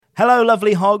Hello,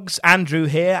 lovely hogs. Andrew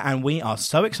here, and we are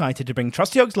so excited to bring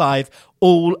Trusty Hogs Live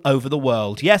all over the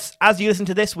world. Yes, as you listen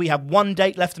to this, we have one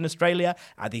date left in Australia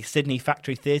at the Sydney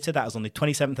Factory Theatre. That is on the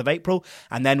 27th of April.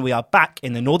 And then we are back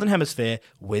in the Northern Hemisphere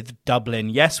with Dublin.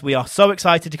 Yes, we are so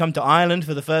excited to come to Ireland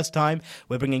for the first time.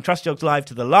 We're bringing Trusty Hogs Live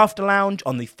to the Laughter Lounge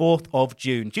on the 4th of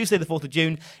June. Tuesday the 4th of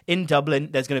June in Dublin.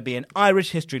 There's going to be an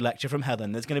Irish history lecture from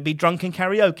Helen. There's going to be drunken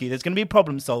karaoke. There's going to be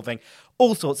problem solving.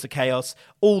 All sorts of chaos.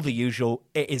 All the usual.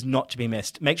 It is not to be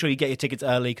missed. Make sure you get your tickets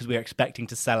early because we are expecting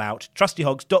to sell out.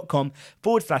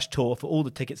 trustyhogs.com/tour for all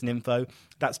the tickets and info.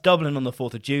 That's Dublin on the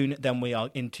 4th of June. Then we are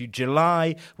into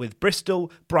July with Bristol,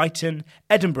 Brighton,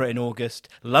 Edinburgh in August,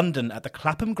 London at the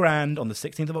Clapham Grand on the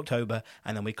 16th of October,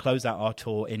 and then we close out our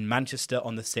tour in Manchester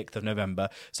on the 6th of November.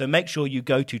 So make sure you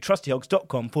go to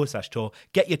trustyhogs.com/tour.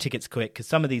 Get your tickets quick because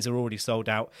some of these are already sold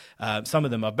out. Some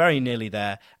of them are very nearly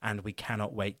there, and we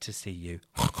cannot wait to see you.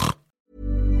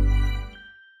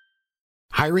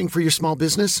 Hiring for your small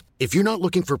business? If you're not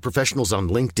looking for professionals on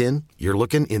LinkedIn, you're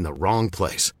looking in the wrong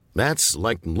place. That's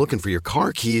like looking for your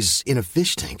car keys in a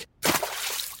fish tank.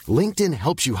 LinkedIn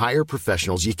helps you hire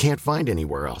professionals you can't find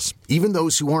anywhere else, even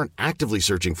those who aren't actively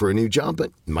searching for a new job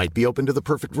but might be open to the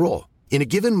perfect role. In a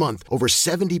given month, over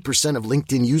 70% of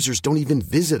LinkedIn users don't even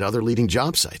visit other leading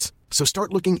job sites. So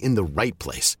start looking in the right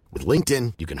place. With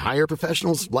LinkedIn, you can hire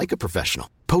professionals like a professional.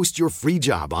 Post your free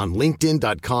job on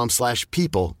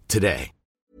linkedin.com/people today.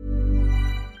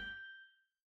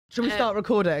 Should we start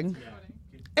recording?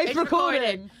 It's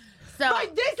recording. So,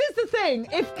 Right, this is the thing.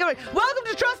 Welcome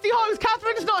to Trusty Hogs.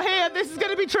 Catherine's not here. This is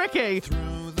going to be tricky.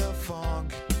 Through the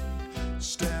fog,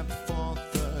 step forth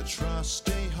the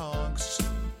trusty hogs.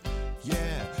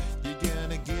 Yeah, you're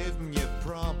gonna give them your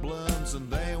problems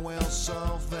and they will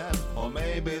solve them. Or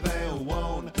maybe they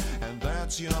won't, and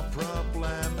that's your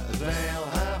problem. They'll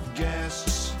have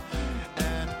guests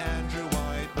and Andrew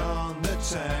White on the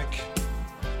tech.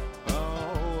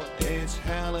 Oh, it's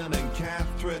Helen and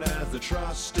Catherine as the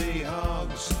trusty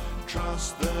hogs.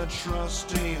 Trust the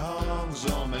trusty hogs,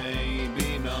 or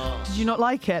maybe not. Did you not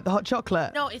like it, the hot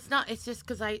chocolate? no, it's not. It's just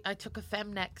because I took a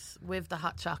Femnex with the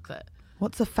hot chocolate.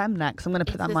 What's a Femnex? I'm going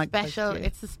to put that mic close to you.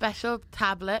 It's a special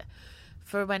tablet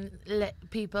for when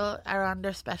people are on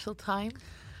their special time.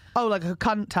 Oh, like a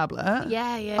cunt tablet?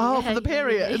 Yeah. Oh, for the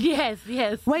period? Yes.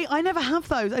 Wait, I never have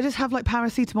those. I just have like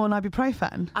paracetamol and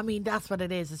ibuprofen. I mean, that's what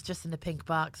it is. It's just in the pink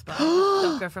box, but I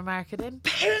stuck her for marketing.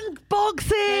 Pink Came in a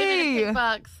boxy! pink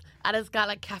box, and it's got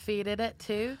like caffeine in it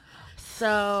too.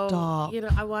 So, Stop.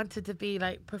 I wanted to be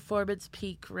like performance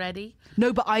peak ready.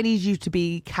 No, but I need you to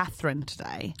be Catherine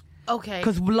today. Okay.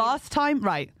 Because last time,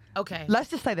 right, Okay. let's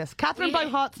just say this. Catherine Yeah.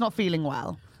 Bohart's not feeling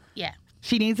well. Yeah.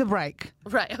 She needs a break.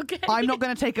 Right. Okay. I'm not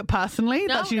going to take it personally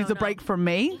that she needs a break from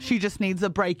me. She just needs a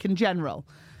break in general.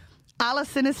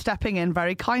 Alison is stepping in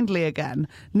very kindly again.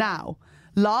 Now,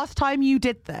 last time you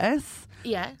did this,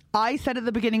 Yeah. I said at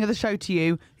the beginning of the show to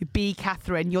you, be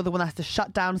Catherine. You're the one that has to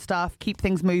shut down stuff, keep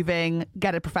things moving,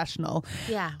 get it professional.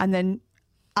 Yeah. And then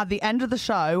at the end of the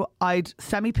show, I'd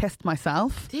semi-pissed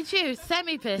myself. Did you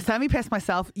semi-piss? Semi-pissed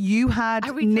myself. You had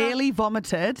Are we nearly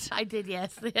vomited I did.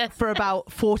 Yes. for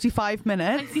about 45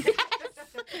 minutes.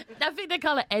 I think they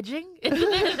call it edging,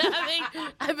 isn't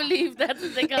it? I believe that's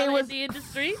what they call it was in the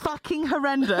industry. Fucking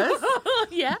horrendous.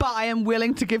 Yeah. But I am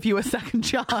willing to give you a second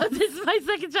chance. This is my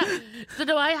second chance. So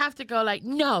do I have to go like,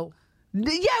 no?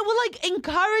 Yeah, well, like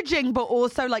encouraging, but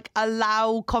also like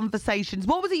allow conversations.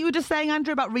 What was it you were just saying,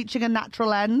 Andrew, about reaching a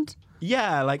natural end?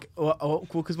 Yeah, like,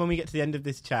 because when we get to the end of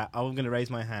this chat, I'm going to raise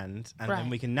my hand, and then Right.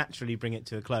 we can naturally bring it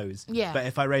to a close. Yeah. But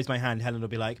if I raise my hand, Helen will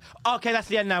be like, "Okay, that's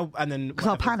the end now," and then I'll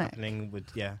whatever's panic. happening would,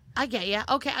 yeah. I get you.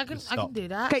 Okay, I can Stop. do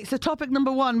that. Okay, so topic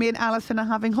number 1, me and Alison are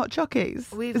having hot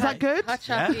chockies. Is that good? Hot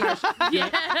chocolate. Yeah.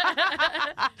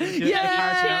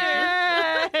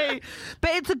 Yay! But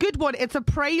it's a good one. It's a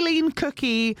praline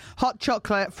cookie hot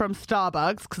chocolate from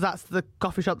Starbucks, because that's the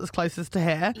coffee shop that's closest to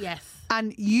here. Yes.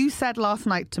 And you said last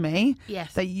night to me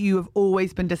Yes. that you have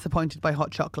always been disappointed by hot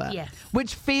chocolate. Yes.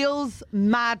 Which feels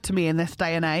mad to me in this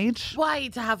day and age. Why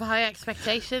to have high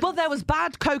expectations? Well, there was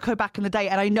bad cocoa back in the day,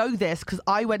 and I know this because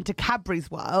I went to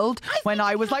Cadbury's World when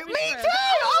I was like, me Cadbury's too!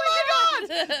 World. Oh my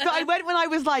God! So I went when I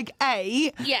was like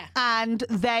 8. Yeah. And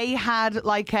they had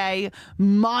like a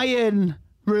Mayan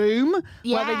room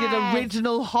where they did Yes.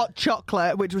 original hot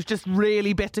chocolate, which was just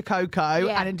really bitter cocoa,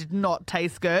 Yeah. and it did not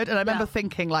taste good. And I remember No.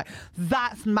 thinking, like,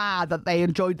 that's mad that they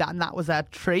enjoyed that and that was their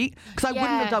treat, because I wouldn't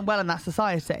Yeah. have done well in that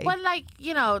society. Well, like,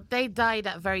 they died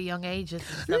at very young ages.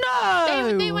 And stuff.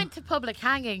 No! They went to public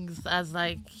hangings as,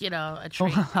 like, a Oh,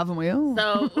 treat. haven't we all?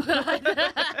 So,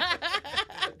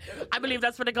 I believe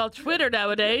that's what they call Twitter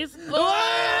nowadays.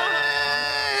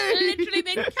 literally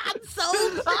been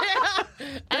cancelled. But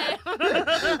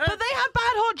they had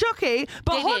bad hot jockey.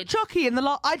 But They hot did. jockey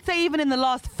I'd say even in the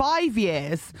last 5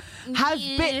 years has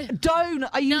been.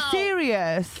 Are you No.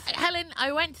 serious? Helen,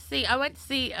 I went to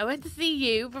see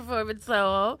you perform in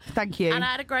Soho. Thank you. And I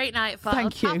had a great night.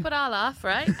 Thank you. Top it all off,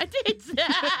 right? I did.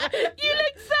 You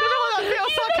look so. I feel you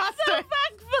look so sarcastic.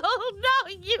 thankful. No,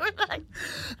 you were like.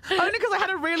 Only because I had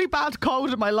a really bad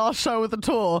cold in my last show of the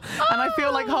tour, and I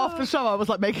feel like half the show I was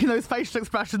like making those facial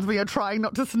expressions where you're trying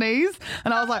not to sneeze,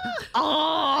 and I was like,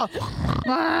 oh.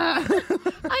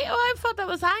 I thought that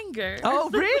was anger. Oh,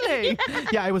 really?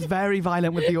 Yeah, I was very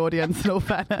violent with the audience, in all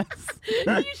fairness.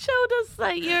 You showed us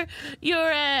like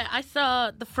your I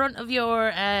saw the front of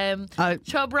your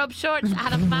chub rub shorts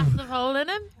had a massive hole in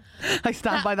them. I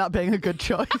stand by that being a good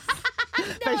choice.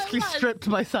 Basically it was. stripped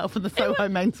myself in the Soho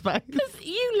main space. Because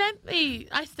you lent me,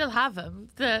 I still have them,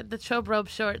 the chub rub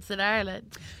shorts in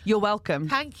Ireland. You're welcome.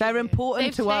 Thank you. They're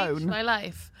important They've to changed own. my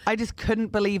life. I just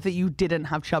couldn't believe that you didn't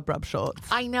have chub rub shorts.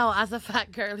 I know, as a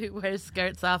fat girl who wears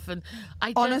skirts often, I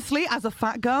just, Honestly, as a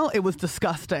fat girl, it was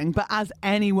disgusting. But as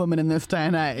any woman in this day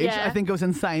and age, Yeah. I think it was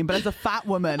insane. But as a fat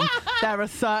woman, there are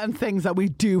certain things that we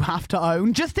do have to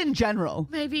own, just in general.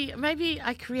 maybe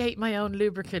I create my own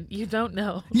lubricant. You don't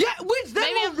know. Yeah, which then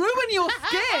Maybe will ruin your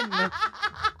skin.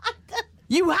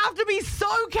 You have to be so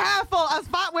careful as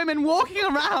fat women walking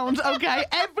around, okay?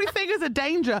 Everything is a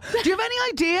danger. Do you have any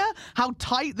idea how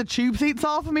tight the tube seats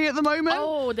are for me at the moment?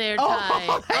 Oh, they're Oh,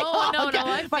 tight. they Oh, are, no, okay.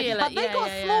 I Right, feel have it. they Yeah, got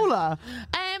yeah, yeah. smaller?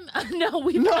 No,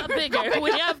 we've got we've bigger. got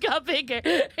We bigger. have got bigger.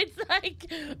 It's like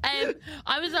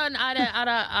I was on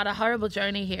a horrible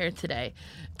journey here today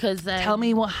because Tell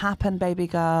me what happened, baby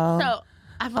girl. So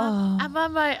I'm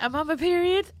on my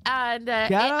period, and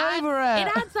Get over it.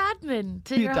 It adds admin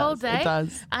to It your whole does, day. it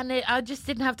does. And I just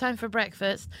didn't have time for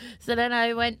breakfast, so then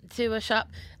I went to a shop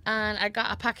and I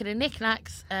got a packet of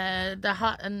knickknacks, the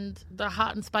hot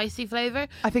and spicy flavour.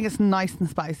 I think it's nice and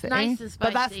spicy. Nice and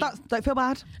But spicy. don't feel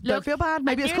bad. Don't Look, feel bad.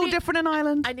 Maybe I it's called nearly- different in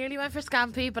Ireland. I nearly went for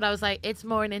scampi, but I was like, it's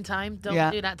morning time. Don't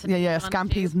yeah. do that to yeah, me. yeah. on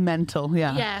Scampi's tube. mental.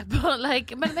 Yeah. Yeah, but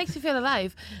it makes you feel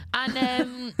alive.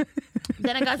 And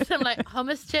then I got some like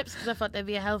hummus chips because I thought they'd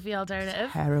be a healthy alternative.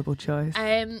 Terrible choice.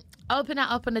 Open that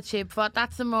up on the tube. Thought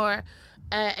that's a more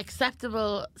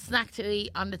acceptable snack to eat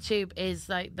on the tube is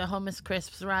like the hummus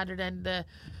crisps rather than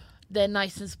the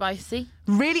nice and spicy.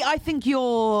 Really, I think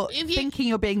you're If you- thinking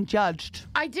you're being judged.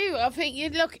 I do. I think you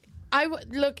look. I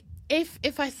would look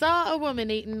if I saw a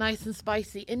woman eating nice and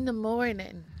spicy in the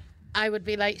morning. I would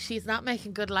be like, she's not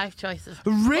making good life choices.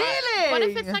 Really? What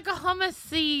if it's like a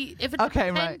hummusy, if it's Okay,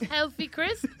 a right. healthy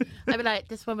crisp? I'd be like,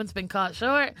 this woman's been caught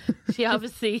short. She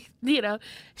obviously,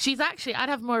 she's actually, I'd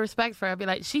have more respect for her. I'd be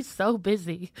like, she's so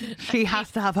busy. She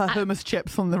has to have her hummus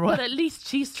chips on the But right. at least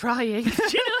she's trying. Do you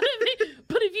know what I mean?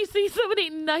 But if you see someone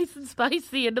eating nice and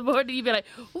spicy in the morning, you'd be like,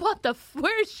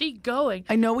 where is she going?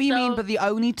 I know what you So- mean, but the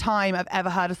only time I've ever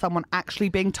heard of someone actually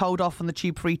being told off on the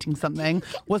tube for eating something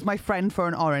was my friend for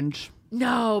an orange,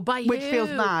 No, by which who? feels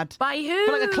mad. By who?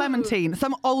 For like a clementine,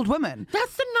 some old woman.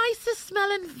 That's the nicest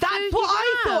smelling food That's what you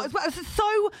I have. thought. as well. It's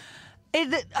so.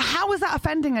 How is that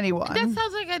offending anyone? That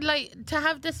sounds like I'd like to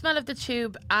have the smell of the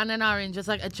tube and an orange. It's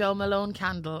like a Joe Malone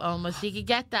candle almost. You could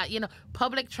get that,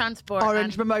 public transport.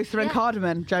 Orange, and, mimosa, and yeah.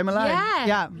 cardamom. Joe Malone.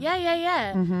 Yeah,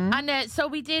 Yeah. And so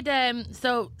we did.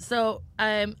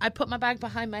 I put my bag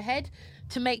behind my head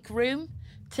to make room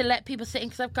to let people sit in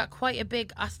because I've got quite a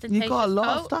big ostentatious You've got a lot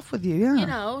of coat, stuff with you,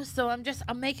 yeah. So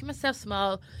I'm making myself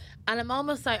small, and I'm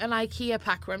almost like an IKEA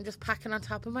pack where I'm just packing on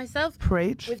top of myself.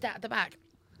 Preach. With that at the back.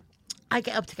 I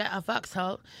get up to get a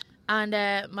Vauxhall, and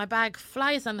my bag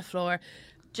flies on the floor,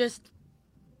 just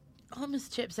hummus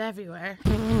chips everywhere,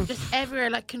 just everywhere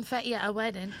like confetti at a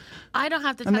wedding. I don't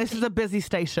have the time. And this is a busy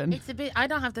station. It's a bit. I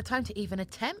don't have the time to even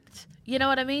attempt. You know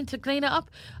what I mean? To clean it up.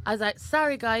 I was like,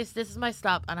 sorry guys, this is my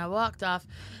stop, and I walked off.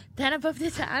 Then I bumped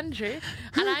into Andrew,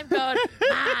 and I'm going,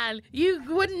 man, you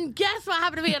wouldn't guess what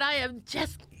happened to me, and I'm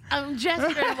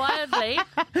gesturing wildly,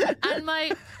 and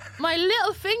my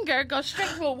little finger goes straight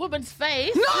to a woman's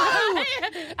face. No!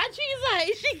 And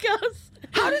she goes,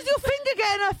 How does your finger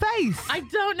get in her face? I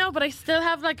don't know, but I still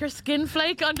have like her skin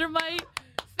flake under my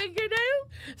finger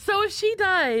now. So if she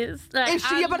dies, like,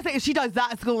 If she does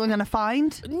that, it's going to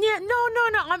find. yeah, no.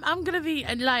 I'm gonna be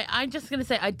like, I'm just gonna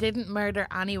say I didn't murder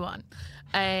anyone.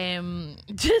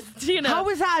 Just How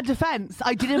is that a defense?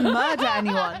 I didn't murder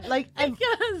anyone.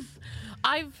 because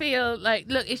I feel like,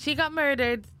 look, if she got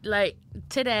murdered like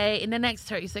today in the next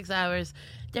 36 hours,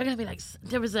 they're gonna be like,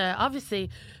 there was obviously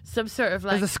some sort of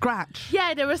like there's a scratch.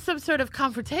 Yeah, there was some sort of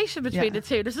confrontation between Yeah. the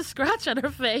two. There's a scratch on her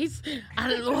face,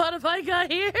 and what have I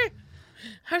got here?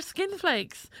 her skin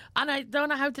flakes, and I don't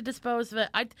know how to dispose of it.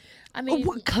 I mean,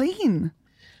 what, clean?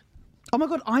 Oh my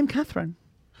God, I'm Catherine.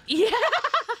 yeah.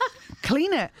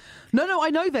 Clean it. No, I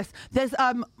know this. There's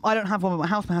I don't have one, but my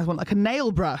housemate has one, like a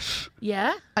nail brush.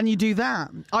 Yeah. And you do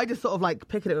that. I just sort of like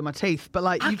pick at it with my teeth, but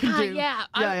like you can do. Yeah.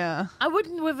 Yeah. I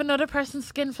wouldn't with another person's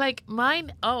skin flake.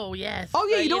 Mine. Oh yes. Oh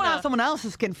yeah, But, you don't want to know, have someone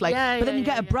else's skin flake. Yeah, but then yeah, you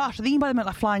get a yeah. brush. I think you buy them at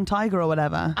like Flying Tiger or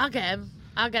whatever.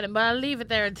 I'll get him, but I'll leave it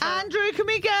there until. Andrew, can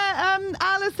we get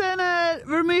Alison a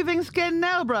removing skin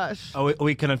nail brush? Are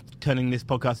we kind of turning this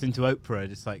podcast into Oprah,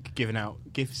 just like giving out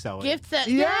gifts? Gifts it.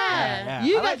 Yeah. Yeah,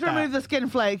 You I get like to that. remove the skin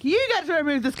flake. You get to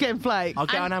remove the skin flake. I'll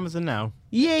get on Amazon now,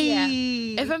 Yay.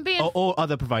 Yeah. If I'm being. or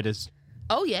other providers.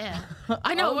 Oh yeah.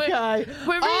 I know. Okay.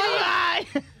 We're really. All right.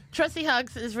 Trusty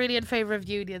Hugs is really in favour of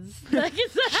unions. Like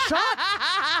it's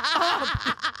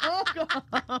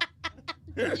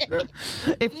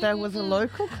If there was a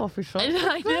local coffee shop.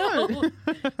 I know.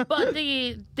 But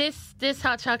this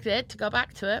hot chocolate, to go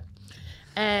back to it,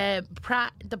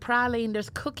 the praline, there's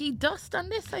cookie dust on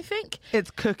this, I think.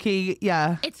 It's cookie,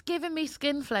 yeah. It's giving me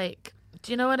skin flake.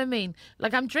 Do you know what I mean?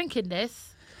 Like I'm drinking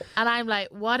this and I'm like,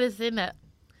 what is in it?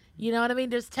 You know what I mean?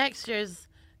 There's textures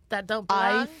that don't belong.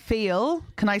 I feel.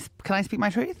 Can I speak my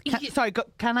truth?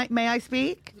 May I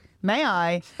speak? May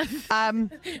I?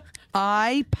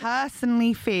 I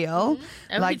personally feel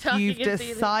Are we like talking you've in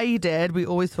feelings? decided. We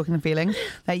always talk in feelings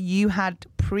that you had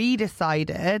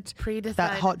pre-decided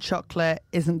that hot chocolate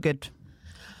isn't good,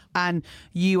 and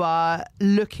you are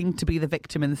looking to be the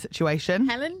victim in the situation.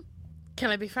 Helen, can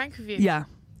I be frank with you? Yeah.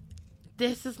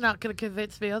 This is not going to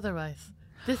convince me otherwise.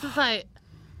 This is like.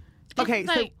 This Okay, is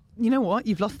so like, you know what?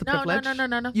 You've lost the No, privilege.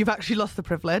 no. You've actually lost the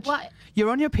privilege. What? You're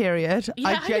on your period. Yeah,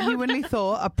 I I know. genuinely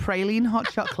thought a praline hot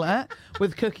chocolate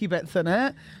with cookie bits in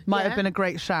it might have Yeah. been a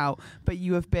great shout, but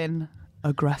you have been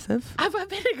aggressive, I've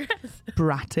been aggressive.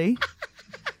 bratty,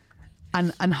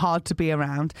 and hard to be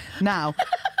around. Now,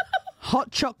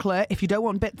 hot chocolate, if you don't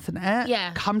want bits in it,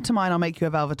 Yeah. come to mine, I'll make you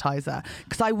a velvetizer.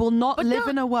 Because I will not live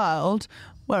in a world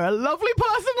where a lovely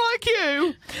person like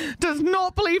you does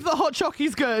not believe that hot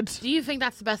chocky's good. Do you think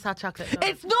that's the best hot chocolate? though?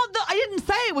 It's not that I didn't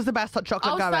say it was the best hot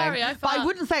chocolate Oh, going. sorry, I but I thought-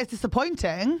 wouldn't say it's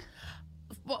disappointing.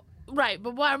 Well, right,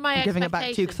 but what are my I'm giving it back to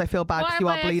you expectations? 'cause I feel bad 'cause What you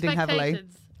are my bleeding heavily.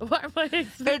 expectations? What are my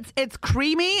expectations? It's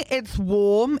creamy, it's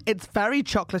warm, it's very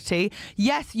chocolatey.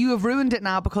 Yes, you have ruined it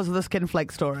now because of the skin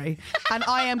flake story. And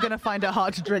I am going to find it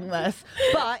hard to drink this.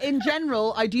 But in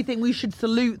general, I do think we should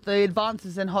salute the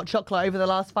advances in hot chocolate over the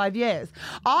last 5 years.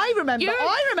 I remember,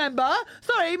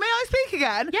 sorry, may I speak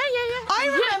again? Yeah.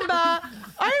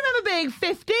 I remember being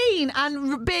 15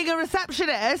 and being a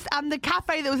receptionist, and the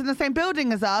cafe that was in the same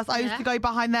building as us, I used Yeah. to go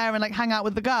behind there and like hang out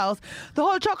with the girls. The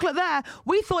hot chocolate there,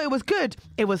 we thought it was good.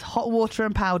 It was hot water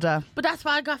and powder. But that's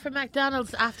what I got from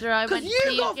McDonald's after I went. Because you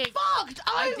to your got gig. fucked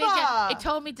I did over. It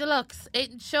told me deluxe.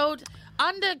 It showed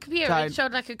on the computer. Don't. It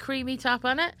showed like a creamy top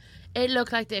on it. It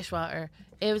looked like dishwater.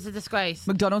 It was a disgrace.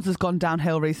 McDonald's has gone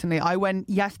downhill recently. I went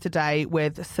yesterday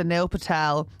with Sunil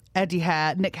Patel, Eddie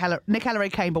Hare, Nick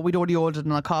Helleray came, but we'd already ordered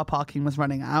and our car parking was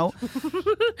running out.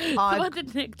 What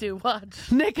did Nick do? What?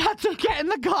 Nick had to get in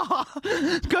the car,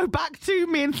 go back to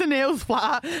me and Sunil's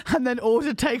flat, and then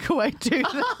order takeaway to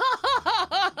them.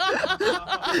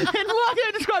 In what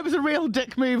I describe as a real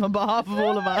dick move on behalf of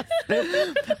all of us.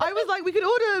 I was like, we could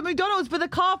order McDonald's, but the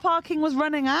car parking was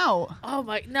running out. Oh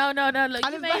my! No! Look,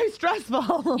 And you it's very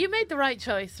stressful. you made the right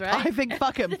choice, right? I think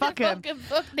fuck him. Fuck Nick.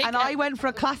 And I went for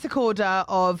a classic order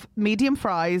of medium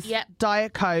fries, Yep.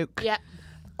 Diet Coke, Yeah.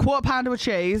 quarter pounder with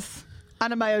cheese,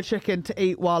 and a mayo chicken to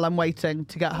eat while I'm waiting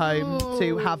to get home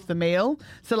to have the meal.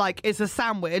 So like it's a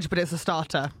sandwich, but it's a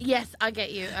starter. Yes, I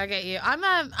get you. I'm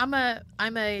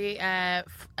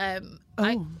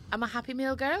a Happy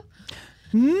Meal girl.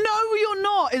 No, you're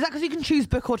not. Is that because you can choose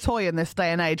book or toy in this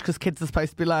day and age because kids are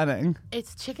supposed to be learning?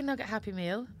 It's chicken nugget Happy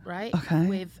Meal, right? Okay.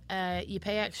 With you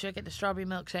pay extra, get the strawberry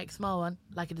milkshake, small one,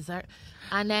 like a dessert,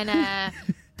 and then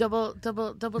double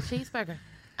cheeseburger.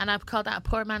 And I've called that a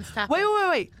poor man's tapas.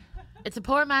 Wait. It's a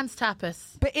poor man's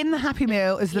tapas. But in the Happy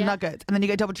Meal is the Yeah. nugget, and then you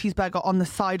get a double cheeseburger on the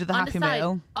side of the On Happy the side,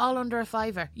 Meal. all under a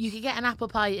 $5. You could get an apple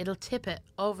pie; it'll tip it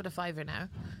over the $5 now.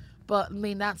 But I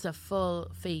mean, that's a full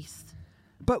feast.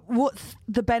 But what's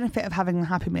the benefit of having the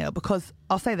Happy Meal? Because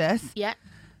I'll say this. Yeah.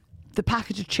 The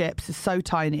package of chips is so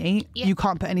tiny, Yeah. you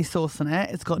can't put any sauce on it.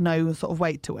 It's got no sort of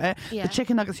weight to it. Yeah. The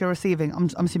chicken nuggets you're receiving, I'm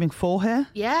assuming 4 here?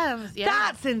 Yeah.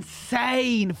 That's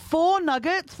insane. 4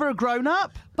 nuggets for a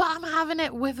grown-up? But I'm having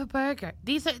it with a burger.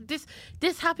 This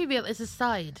Happy Meal is a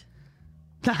side.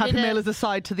 The Happy did a- Meal is a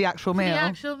side to the actual meal. The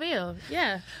actual meal,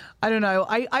 yeah. I don't know.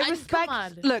 I come respect.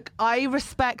 on. Look, I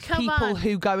respect Come people on.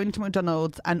 who go into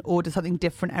McDonald's and order something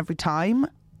different every time.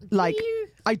 Like you?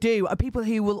 I do. People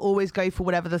who will always go for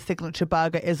whatever the signature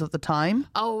burger is of the time.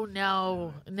 Oh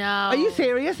no. Are you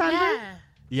serious, Andrew? Yeah.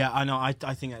 Yeah, I know. I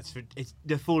think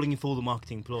they're falling for the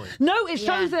marketing ploy. No, it Yeah.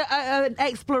 shows an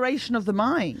exploration of the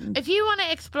mind. If you want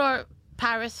to explore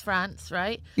Paris, France,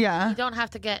 right? Yeah. You don't have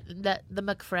to get the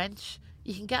McFrench.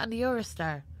 You can get on the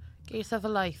Eurostar. Get yourself a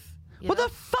life. you What know?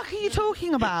 the fuck are you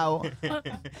talking about?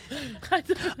 I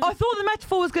do- I thought the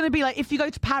metaphor was going to be like, if you go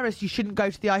to Paris, you shouldn't go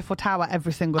to the Eiffel Tower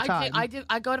every single time. I do.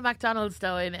 I go to McDonald's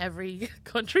though in every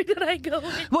country that I go in.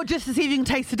 What, just to see if you can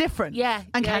taste the difference? Yeah.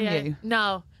 And yeah, can yeah. you?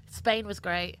 No. Spain was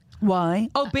great. Why?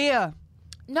 Oh, beer.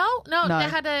 No. No. They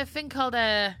had a thing called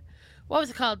what was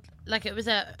it called? Like it was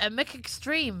a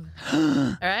McExtreme,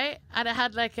 all right? And it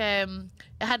had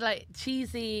like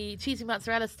cheesy cheesy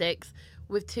sticks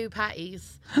with 2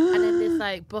 patties and then this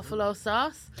like buffalo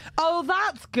sauce. Oh,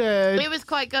 that's good. It was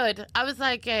quite good. I was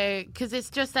like, because it's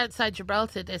just outside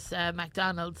Gibraltar, this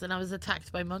McDonald's, and I was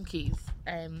attacked by monkeys.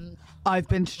 I've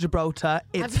been to Gibraltar.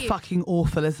 It's Have you? fucking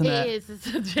awful, isn't it? It is.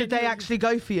 It's Did they actually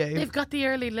go for you? They've got the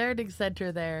early learning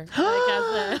centre there.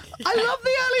 I love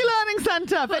the Early Learning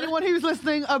Centre. For anyone who's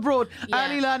listening abroad, Yeah.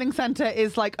 Early Learning Centre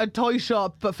is like a toy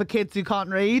shop, but for kids who can't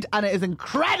read, and it is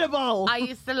incredible. I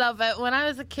used to love it when I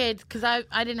was a kid because I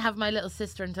didn't have my little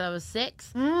sister until I was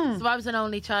 6. So I was an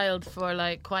only child for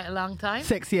like quite a long time.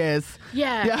 6 years.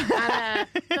 Yeah. And,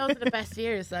 those are the best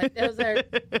years. Like, those are.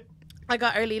 I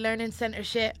got early learning centre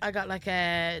shit. I got like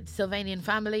Sylvanian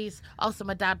families. Also,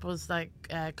 my dad was like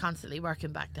constantly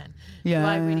working back then. Yeah. So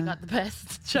I really got the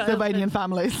best childhood. Sylvanian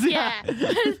families. Yeah.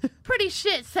 Pretty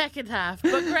shit second half,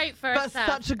 but great first But half.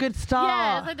 such a good start.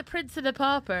 Yeah, it's like the Prince and the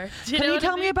Pauper. Do Can know you what I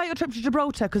tell me mean? about your trip to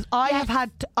Gibraltar? Because I Yes.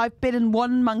 have I've been in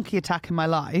one monkey attack in my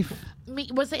life.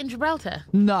 Was it in Gibraltar?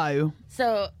 No.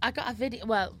 So I got a video.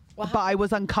 Well, what But I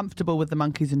was uncomfortable with the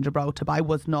monkeys in Gibraltar, but I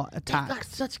was not They've got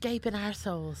attacked. such gaping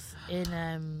arseholes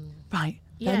in. Right.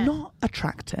 Yeah. They're not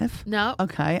attractive. No.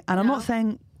 Okay. And I'm No. not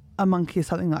saying a monkey is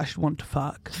something that I should want to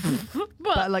fuck.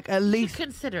 But like, at you least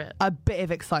consider it. a bit of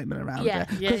excitement around Yeah,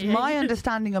 it. yeah, Because yeah, my yeah.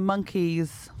 understanding of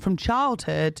monkeys from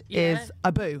childhood Yeah. is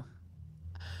Abu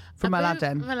from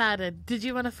Aladdin. Aladdin. Did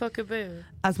you want to fuck a boo?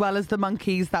 As well as the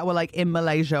monkeys that were like in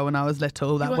Malaysia when I was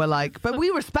little that want were to like, but we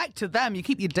respected them. You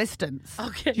keep your distance.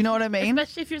 Okay. Do you know what I mean?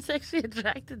 Especially if you're sexually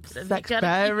attracted to them. Sex You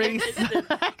gotta keep very it distant.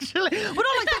 actually. Well,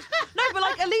 not like that. No, but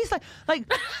like at least like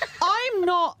I'm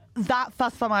not that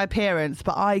fussed by my appearance,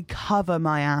 but I cover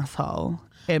my asshole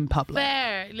in public.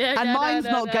 Fair. Yeah, And no, mine's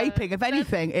no, not no. gaping. If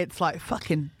anything, it's like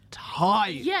fucking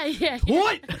tight. Yeah, yeah.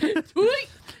 What?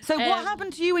 So what Um,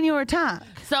 happened to you when you were attacked?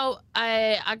 So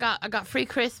I got free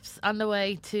crisps on the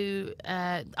way to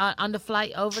on the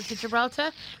flight over to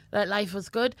Gibraltar. That life was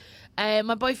good.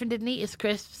 My boyfriend didn't eat his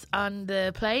crisps on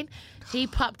the plane. He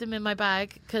popped them in my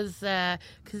bag because I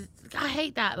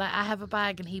hate that. Like I have a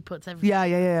bag and he puts everything.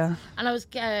 Yeah. And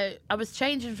I was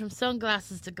changing from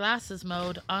sunglasses to glasses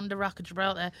mode on the Rock of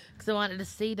Gibraltar because I wanted to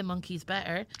see the monkeys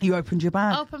better. You opened your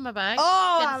bag. Open my bag,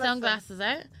 Oh, get the Alison. sunglasses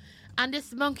out, and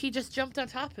this monkey just jumped on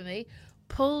top of me,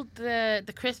 pulled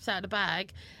the crisps out of the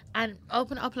bag, and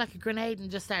opened it up like a grenade and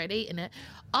just started eating it.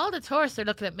 All the tourists are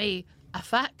looking at me, a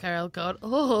fat girl, going,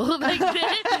 "Oh, like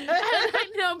this." And like,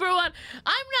 number one,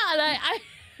 I'm not like I.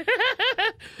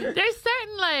 There's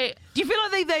certain like. Do you feel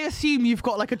like they assume you've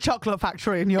got like a chocolate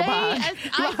factory in your bag?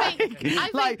 I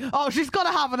think like, oh, she's got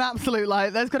to have an absolute,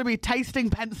 like, there's going to be tasting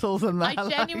pencils in there. I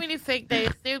like- genuinely think they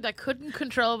assumed I couldn't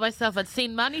control myself. I'd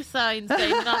seen many signs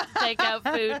saying not to take out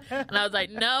food, and I was like,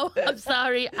 "No, I'm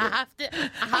sorry. I have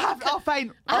to. I'll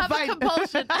faint. I I'll have a faint.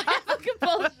 compulsion. I have a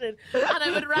compulsion, and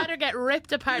I would rather get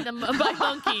ripped apart by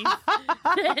monkeys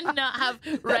than not have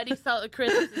ready salted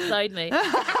crisps inside me."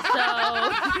 So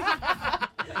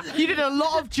You did a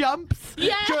lot of jumps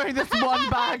Yeah. during this one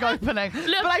bag opening.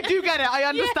 But I do get it. I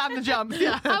understand the jumps.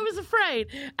 Yeah. I was afraid,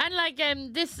 and like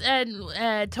this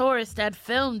tourist had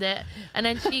filmed it, and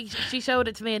then she showed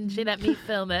it to me, and she let me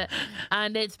film it,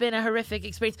 and it's been a horrific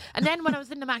experience. And then when I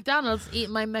was in the McDonald's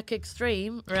eating my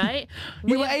McExtreme, right,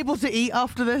 You were able to eat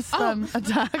after this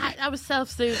attack. I was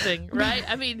self-soothing, right?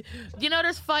 I mean, you know,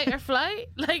 there's fight or flight.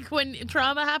 Like when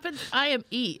trauma happens, I am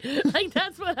eat. Like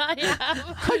that's what I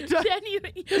am. don't-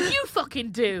 Genuinely, you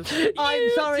fucking do. I'm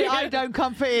You sorry, do. I don't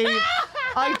comfort eat.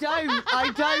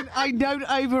 I don't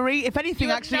overeat. If anything,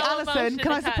 You have actually, no Alison, emotion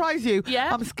can I attached. surprise you?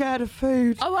 Yeah? I'm scared of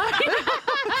food. Oh,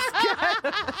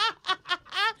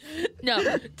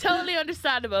 No, totally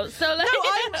understandable. So like,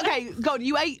 Okay, God,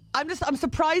 you ate. I'm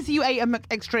surprised you ate an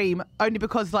extreme only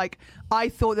because like I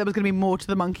thought there was going to be more to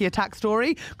the monkey attack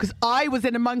story because I was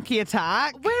in a monkey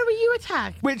attack. where were you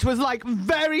attacked? Which was like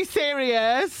very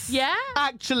serious. Yeah?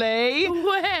 Actually.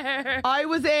 Where? I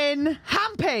was in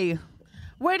Hampi,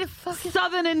 Where the fuck is...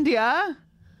 southern India.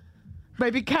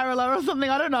 Maybe Kerala or something,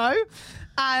 I don't know.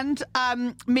 And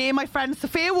me and my friend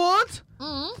Sophia Ward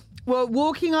were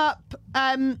walking up.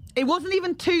 It wasn't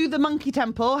even to the monkey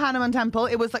temple, Hanuman temple.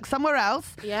 It was like somewhere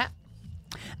else. Yeah.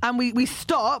 And we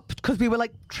stopped because we were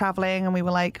like traveling and we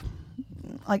were like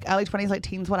early 20s, late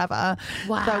teens, whatever.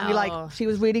 Wow. So we she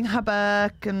was reading her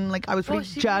book and like I was probably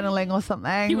journaling or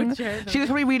something. You were journaling. She was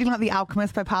probably reading like The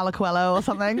Alchemist by Paulo Coelho or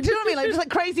something. Do you know what I mean? Like just like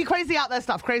crazy out there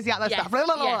stuff, Yes, stuff. Blah,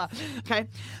 blah, blah. Okay.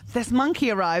 This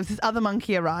other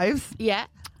monkey arrives. Yeah.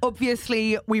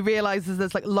 Obviously, we realise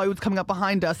there's like loads coming up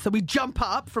behind us. So we jump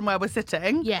up from where we're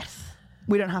sitting. Yes.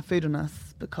 We don't have food on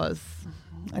us because,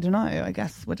 I don't know, I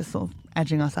guess we're just sort of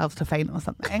edging ourselves to faint or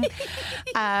something.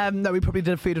 No, we probably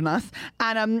did have food on us.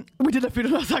 And we did have food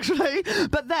on us, actually.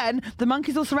 But then the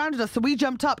monkeys all surrounded us. So we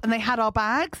jumped up and they had our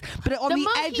bags, but on the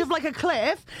edge of like a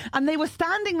cliff. And they were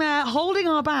standing there holding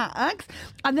our bags.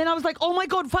 And then I was like, oh my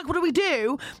God, fuck, what do we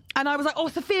do? And I was like, oh,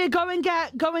 Sophia, go and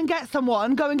get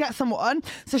someone.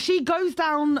 So she goes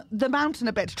down the mountain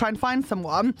a bit to try and find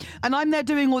someone. And I'm there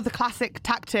doing all the classic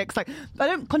tactics. Like, I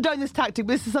don't condone this tactic,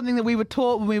 but this is something that we were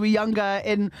taught when we were younger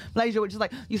in Malaysia, which is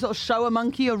like, you sort of show a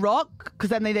monkey a rock, because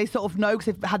then they sort of know, because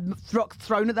they've had rocks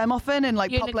thrown at them often in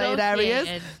like populated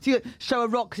areas. So you show a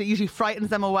rock, because it usually frightens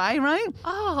them away, right?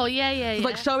 Oh, yeah.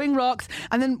 Like showing rocks.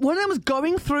 And then one of them was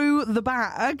going through the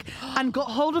bag and got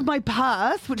hold of my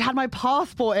purse, which had my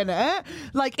passport in it.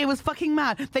 Like, it was fucking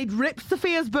mad. They'd ripped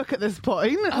Sophia's book at this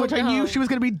point, which I knew she was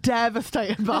going to be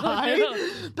devastated by.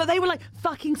 But they were like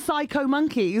fucking psycho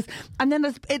monkeys. And then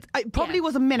it probably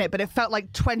was a minute, but it felt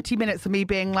like 20 minutes of me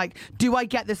being like, do I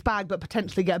get this bag but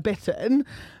potentially get bitten?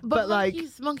 But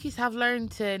monkeys have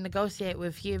learned to negotiate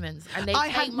with humans. And they I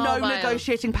had no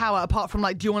negotiating power apart from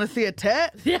like, do you want to see a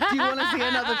tit? Do you want to see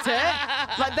another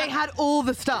tit? Like, they had all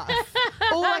the stuff.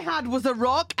 All I had was a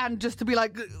rock, and just to be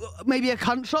like, maybe a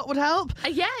cunt shot would help.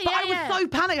 But I was so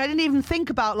panicked. I didn't even think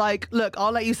about like, look,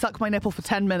 I'll let you suck my nipple for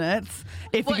 10 minutes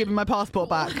if you give me my passport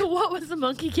back. What was the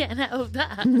monkey getting out of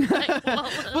that?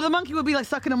 Well, the monkey would be like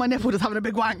sucking on my nipple, just having a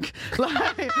big wank.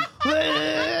 Like,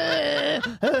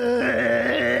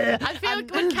 I feel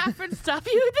like when Catherine stop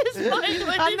you at this point,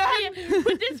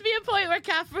 would this be a point where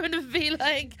Catherine would be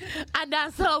like, and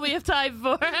that's all we have time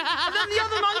for? And then the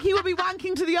other monkey would be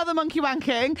wanking to the other monkey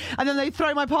wanking, and then they'd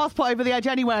throw my passport over the edge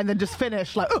anyway and then just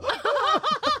finish like...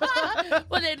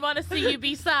 Well, they'd want to see you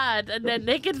be sad, and then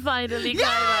they could finally go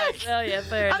back. Oh yeah,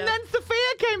 fair enough. And then Sophia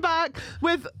came back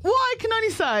with what I can only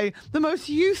say, the most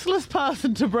useless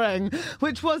person to bring,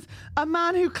 which was a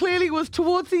man who clearly was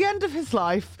towards the end of his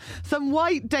life, some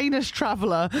white Danish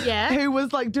traveller who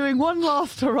was like doing one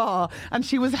last hurrah, and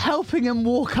she was helping him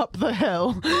walk up the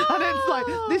hill. And it's like,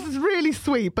 this is really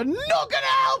sweet, but not going to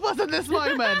help us in this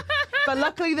moment. But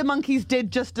luckily the monkeys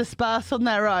did just disperse on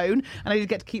their own, and I did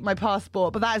get to keep my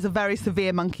passport. But that is a very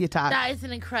severe monkey attack. That is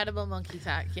an incredible monkey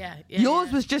attack,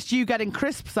 Yours was just you getting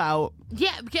crisps out.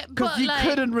 Because you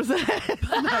couldn't resist.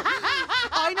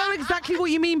 I know exactly what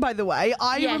you mean, by the way.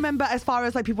 I remember, as far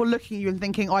as like people looking at you and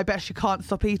thinking, oh, I bet she can't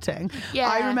stop eating.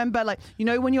 I remember, like, you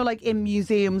know, when you're like in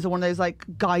museums or one of those like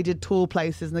guided tour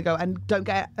places, and they go, and don't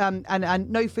get and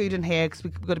no food in here because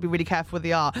we've got to be really careful with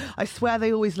the art. I swear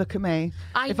they always look at me.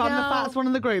 If I'm the fattest one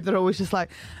in the group, they're always just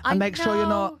like, and make sure you're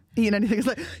not eating anything. It's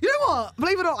like, you know what?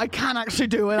 Believe it or not, I can actually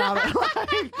do without it.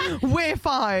 Like, we're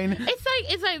fine.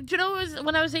 It's like, do you know,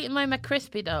 when I was eating my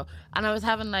McCrispy though, and I was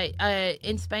having like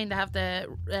in Spain they have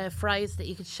the fries that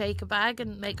you could shake a bag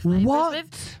and make flavors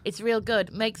with. It's real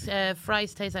good. Makes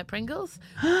fries taste like Pringles.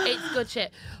 It's good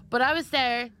shit. But I was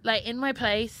there, like in my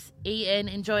place, eating,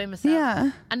 enjoying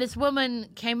myself, and this woman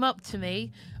came up to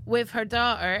me with her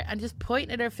daughter and just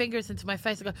pointed her fingers into my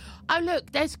face and go, oh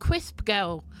look, there's Crisp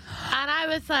Girl. And I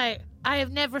was like, I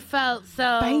have never felt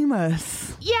so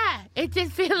famous. Yeah, it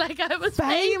did feel like I was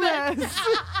famous.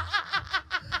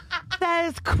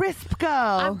 There's Crisp Girl.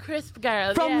 I'm Crisp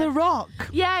Girl from The Rock.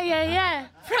 Yeah.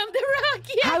 From The Rock.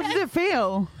 Yeah. How did it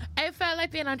feel? It felt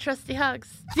like being on Trusty Hugs.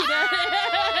 You know?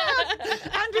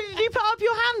 Andrew, did you put up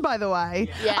your hand, by the way?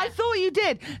 Yeah. I thought you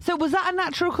did. So was that a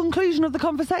natural conclusion of the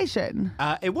conversation?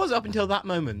 It was up until that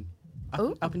moment.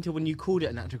 Up until when you called it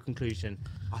a natural conclusion.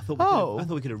 I thought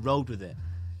we could have rolled with it.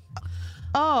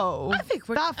 Oh, I think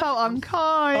that felt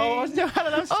unkind.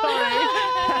 Helen, I'm sorry.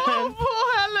 Oh,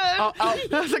 poor Helen.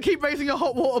 As I keep raising a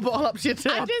hot water bottle up to your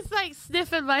tip. I'm just like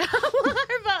sniffing my water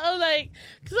bottle, like,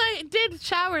 because I did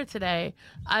shower today.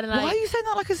 And like, Why are you saying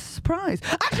that like a surprise?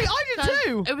 Actually, I did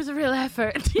too. It was a real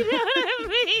effort. You know what I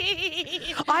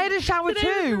mean? I had a shower Today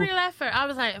was a too. real effort. I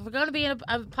was like, if we're going to be in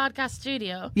a podcast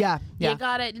studio, Yeah. you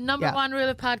got it. Number Yeah. one rule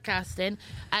of podcasting: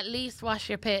 at least wash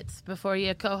your pits before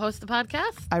you co-host the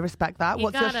podcast. I respect that. You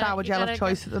What's your gotta- shower you gel of gotta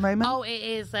choice at the moment? Oh, it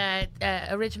is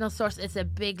Original Source. It's a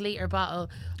big litre bottle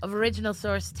of Original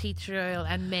Source tea tree oil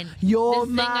and mint. You're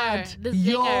The zinger, mad. the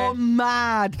You're zinger.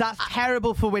 mad. That's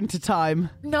terrible for winter time.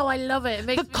 No, I love it. It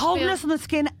makes The me coldness feel, on the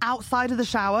skin outside of the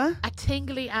shower. a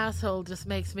tingly asshole just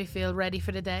makes me feel ready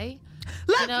for the day.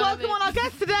 Let's know what I welcome mean? on our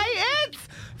guest today. It's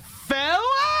Phil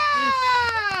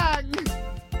Wang.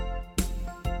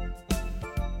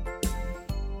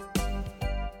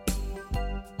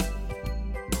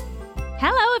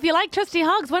 Hello, if you like Trusty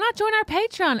Hogs, why not join our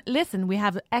Patreon? Listen, we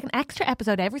have an extra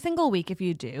episode every single week if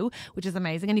you do, which is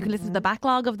amazing. And you can listen to the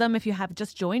backlog of them if you have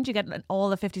just joined. You get all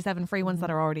the 57 free ones that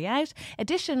are already out.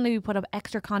 Additionally, we put up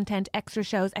extra content, extra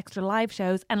shows, extra live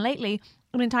shows. And lately,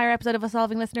 an entire episode of us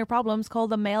solving listener problems called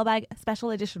the Mailbag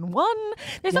Special Edition 1.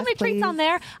 There's so Yes, many treats please. on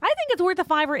there. I think it's worth a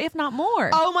 $5, if not more.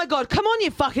 Oh my God, come on,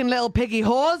 you fucking little piggy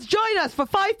whores. Join us for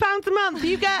 £5 a month.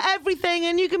 You get everything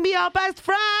and you can be our best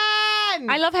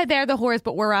friend. I love how they're the whores,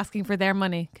 but we're asking for their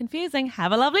money. Confusing.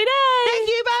 Have a lovely day. Thank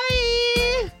you,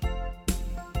 bye.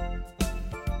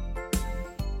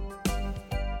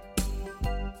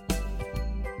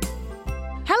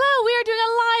 Hello, we are doing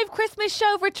a live Christmas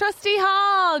show for Trusty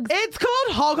Hogs. It's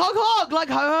called Hog Hog Hog, like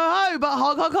ho ho ho, but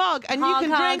hog hog hog. And Hog, you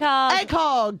can hog, drink hog. egg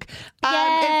hog.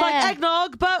 Yeah. It's like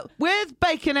eggnog, but with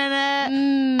bacon in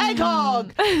it. Egg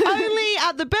hog. Only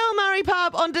at the Bill Murray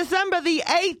pub on December the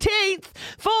 18th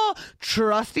for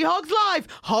Trusty Hogs Live.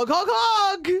 Hog Hog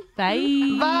Hog.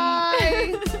 Bye.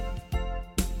 Bye.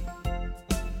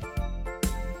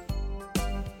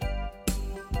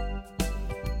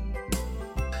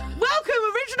 Welcome,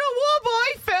 original war boy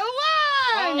Phil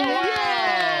Wang.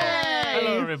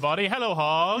 Hello, everybody. Hello,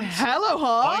 Hogs. Hello,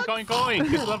 Hog. Oink, oink,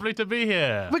 oink. It's lovely to be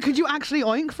here. But could you actually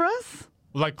oink for us?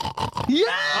 Like, Yeah. oh,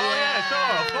 yeah,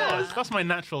 sure, of course. That's my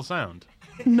natural sound.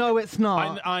 No, it's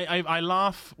not. I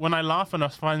laugh. When I laugh and I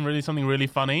find really something really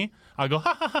funny, I go,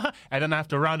 ha, ha, ha, and then I have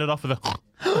to round it off with a...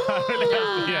 I really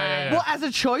have to, yeah. What, as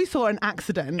a choice or an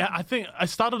accident? Yeah, I think I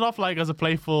started off like as a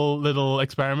playful little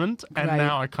experiment, and Right.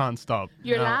 now I can't stop.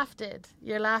 Your Now- laugh did.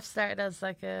 Your laugh started as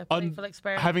like a On playful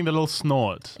experiment. Having the little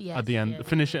snort Yes, at the end, yeah.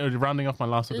 finish it, rounding off my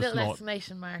last a with a little snort.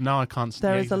 exclamation mark. Now I can't.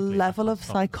 There yeah, is a exactly. level I of can't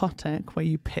stop. psychotic where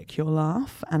you pick your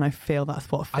laugh, and I feel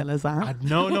that's what Phil is at.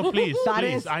 No, please, That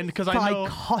please, is because I know.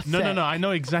 psychotic. No, I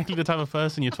know exactly the type of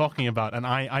person you're talking about, and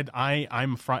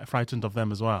I'm frightened of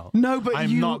them as well. No, but I'm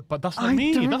you- not. But that's not I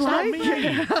me. don't That's not like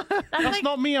me. That's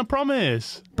not me. I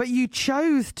promise. But you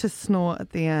chose to snort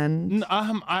at the end.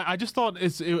 I just thought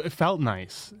it felt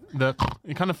nice.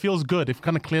 It kind of feels good. It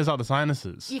kind of clears out the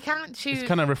sinuses. You can't choose. It's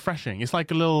kind of refreshing. It's like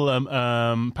a little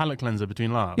palate cleanser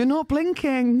between laughs. You're not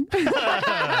blinking. You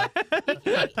can't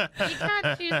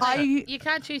choose. I- You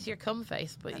can't choose your cum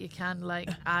face, but you can like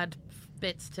add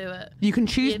bits to it. You can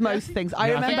choose Yeah. most things. I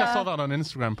Yeah, remember. I think I saw that on an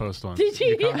Instagram post once. Did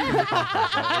you?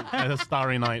 There's a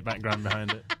Starry Night background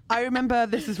behind it. I remember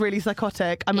this is really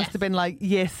psychotic. I must Yes. have been like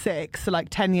year 6, so like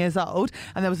 10 years old,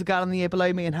 and there was a girl in the year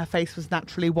below me, and her face was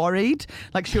naturally worried.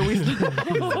 Like she always, but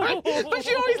she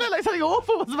always looked like something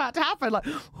awful was about to happen. Like,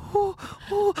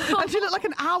 and she looked like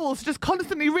an owl, so just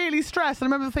constantly really stressed.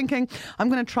 And I remember thinking, I'm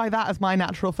going to try that as my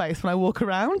natural face when I walk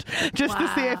around, just to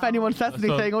see if anyone says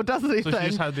anything or does anything. So she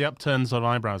just had the upturned sort of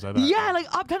eyebrows like that. Yeah, like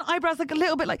upturned eyebrows, like a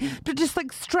little bit, like but just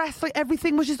like stressed, like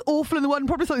everything was just awful in the world. And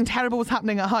probably something terrible was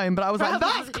happening at home, but I was like,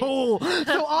 that's cool.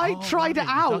 So I tried it right,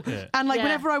 you out, took it. and like Yeah.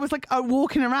 whenever I was like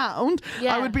walking around,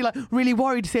 Yeah. I would be like really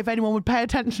worried to see if anyone would pay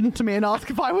attention to me and ask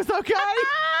if I was okay.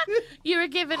 You were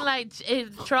given like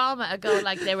trauma a go,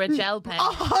 like they were gel pens.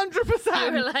 100%.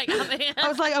 You were like, I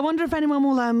was like, I wonder if anyone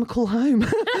will call home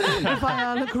if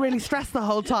I look really stressed the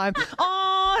whole time.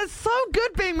 Oh, it's so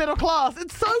good being middle class.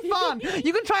 It's so fun.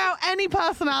 You can try out any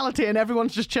personality and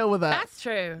everyone's just chill with it. that's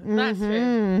true. That's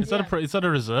true. Is that a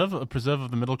reserve, a preserve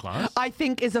of the middle class? I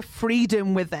think is a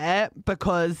freedom with it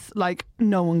because like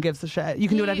no one gives a shit. You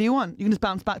can do whatever you want. You can just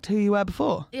bounce back to who you were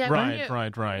before. Yeah,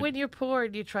 Right. When you're poor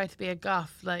and you try to be a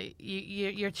goth, like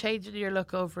you're changing your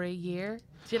look over a year.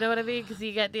 Do you know what I mean? Because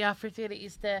you get the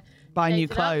opportunities to Buy change new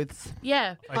it up. clothes.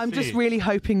 Yeah. I'm just see. really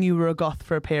hoping you were a goth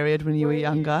for a period when you were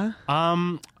younger.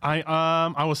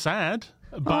 I was sad.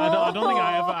 But I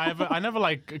don't think I never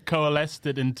like coalesced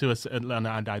it into an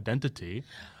identity.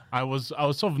 I was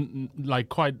sort of like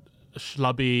quite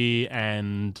schlubby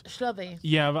and Schlubby.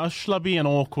 yeah, I was schlubby and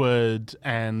awkward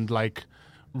and like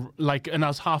and I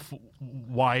was half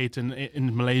white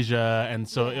in Malaysia, and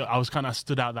so I was kind of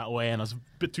stood out that way, and I was a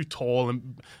bit too tall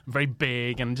and very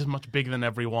big and just much bigger than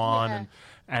everyone. Yeah.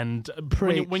 And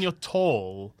when you're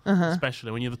tall,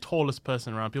 especially when you're the tallest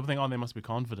person around, people think, oh, they must be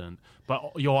confident. But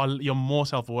you're more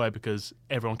self-aware because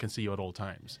everyone can see you at all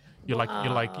times. You're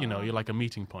like a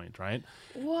meeting point, right?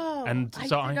 Whoa. And I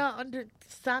so do not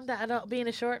understand that at all. Being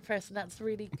a short person, that's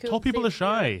really cool. Tall people are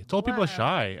shy. Tall people are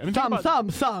shy. I mean, Some. think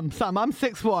about- I'm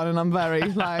 6'1" and I'm very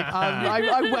like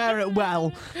I wear it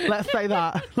well. Let's say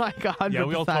that, like 100%. Yeah,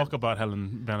 we all talk about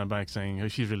Helen Van Beck saying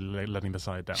she's really letting the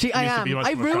side down. I used to am. be much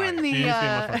I more shy. ruined She used to be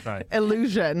much more the shy.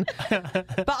 illusion.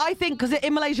 But I think because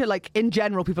in Malaysia, like in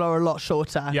general, people are a lot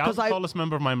shorter. Yeah, I was the 'Cause tallest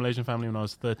member of my Malaysian family when I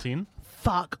was 13.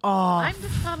 Fuck off. I'm the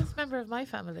tallest member of my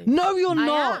family. No, you're I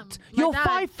not. am. My You're dad-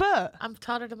 5 foot. I'm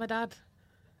taller than my dad.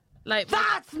 Like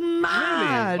That's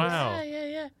mad. Wow.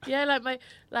 Yeah.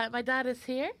 Like my dad is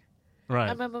here, Right.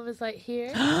 and my mum is like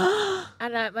here,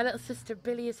 and my little sister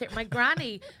Billy is here. My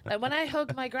granny, like when I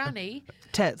hug my granny,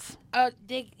 Tits.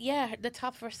 the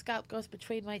top of her scalp goes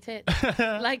between my tits,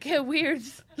 like a weird,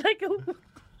 like a.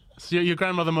 So your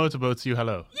grandmother motorboats you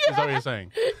hello. Is that what you're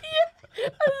saying?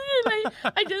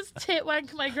 I just tit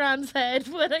wank my grand's head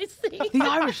when I see her, The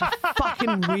Irish are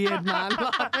fucking weird, man.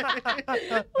 when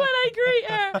I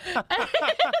greet her.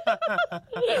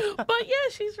 But yeah,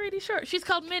 she's really short. She's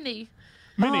called Minnie.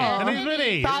 Minnie. Her name's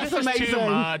Minnie. That's this is amazing. too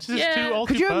much. This Yeah. is too all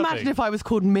Could too you imagine perfect. if I was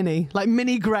called Minnie, like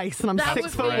Minnie Grace, and I'm That would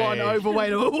 6'1", be-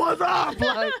 overweight? What's up?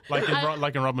 Like,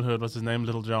 like in Robin Hood, what's his name?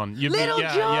 Little John. You'd be- Little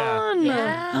yeah, John.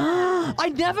 Yeah. I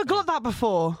never got that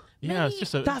before. Yeah, it's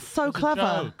just a. That's so it's a clever.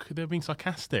 joke. They're being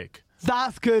sarcastic.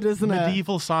 That's good, isn't it?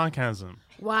 Medieval sarcasm.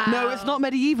 Wow. No, it's not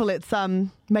medieval. It's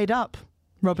made up.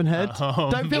 Robin Hood. Oh,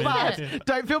 Don't feel maybe. bad.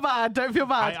 Don't feel bad. Don't feel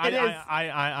bad. It is.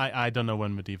 I don't know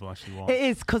when medieval actually was. It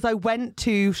is because I went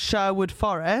to Sherwood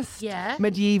Forest. Yeah.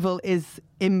 Medieval is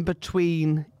in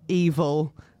between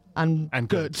evil and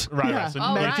good. Right, Yeah. right, so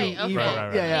Oh, right. medieval. Okay.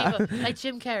 Right. Yeah, yeah. Evil. Like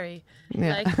Jim Carrey.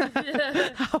 Yeah.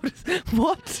 Like, How does,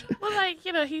 what? well, like,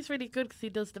 he's really good because he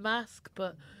does the mask,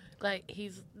 but, like,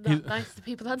 he's not nice to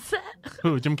people on set.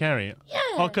 Who? Jim Carrey? Yeah.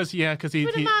 Oh, because he. For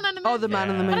the man on the moon. Oh, the man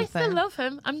on the Yeah. moon But I still thing. love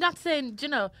him. I'm not saying,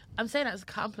 I'm saying that as a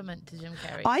compliment to Jim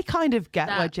Carrey. I kind of get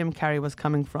That- where Jim Carrey was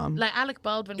coming from. like Alec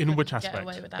Baldwin In couldn't which get aspect?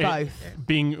 away with that. Both.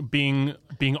 either.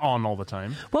 Being on all the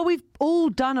time. Well, we've all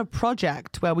done a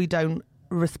project where we don't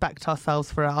respect ourselves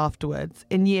for it afterwards.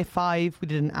 In year 5, we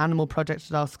did an animal project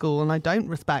at our school, and I don't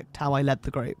respect how I led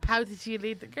the group. How did you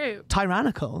lead the group?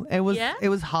 Tyrannical. It was. Yeah? It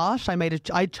was harsh.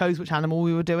 I chose which animal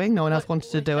we were doing. No one else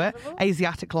wanted to which do it. animal?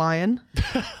 Asiatic lion.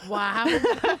 Wow.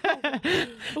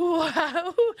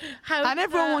 Wow. How And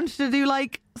everyone wanted to do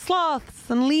like sloths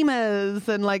and lemurs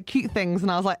and like cute things,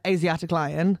 and I was like Asiatic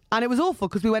lion, and it was awful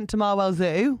because we went to Marwell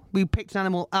Zoo. We picked an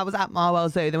animal. I was at Marwell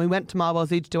Zoo, then we went to Marwell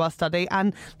Zoo to do our study,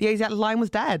 and the Asiatic lion was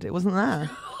dead. It wasn't there.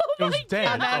 It was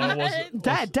dead. Or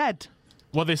was, Dead.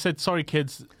 Well, they said, sorry,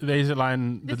 kids, there's a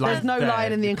lion. The There's lion's no dead.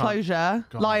 lion in the You can't- enclosure.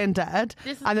 God. Lion dead.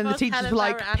 This is And then the the most teachers Helen were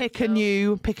like, Bauer pick a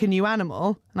anecdote. new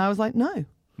animal, and I was like, no,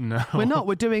 No. we're not.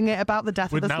 We're doing it about the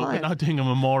death We're of this now lion. doing a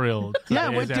memorial. To Yeah,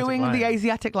 the we're Asiatic doing lion. the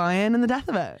Asiatic lion and the death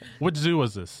of it. Which zoo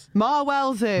was this?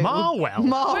 Marwell Zoo. Marwell? Where's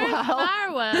Marwell.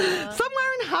 Marwell?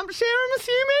 Somewhere in Hampshire, I'm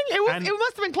assuming. And- It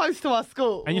must have been close to our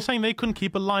school. And you're saying they couldn't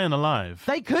keep a lion alive?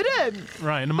 They couldn't.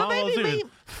 Right, in the But Marwell maybe Zoo.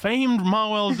 Famed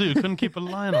Marwell Zoo couldn't keep a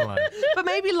lion alive. But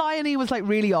maybe Liony was like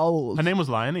really old. Her name was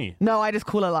Liony. No, I just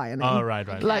call her Liony. Oh, right.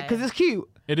 Like, because it's cute.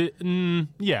 It is,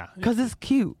 yeah. Because it's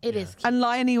cute. It is. And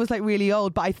Liony was like really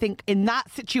old, but I think in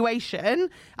that situation,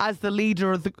 as the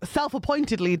leader of the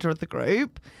self-appointed leader of the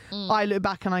group, I look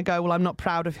back and I go, well, I'm not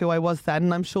proud of who I was then,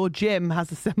 and I'm sure Jim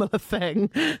has a similar thing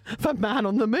for Man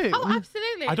on the Moon. Oh,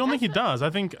 absolutely. I don't think he That's does. I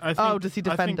think. Oh, does he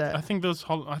defend it? I think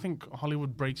I think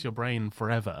Hollywood breaks your brain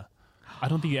forever. I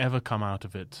don't think you ever come out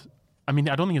of it. I mean,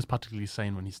 I don't think he was particularly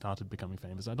sane when he started becoming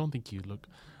famous. I don't think you look.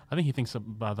 I think he thinks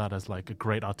about that as like a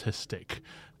great artistic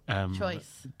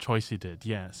choice he did.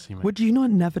 Yes. He Would you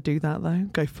not never do that though?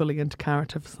 Go fully into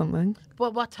character for something?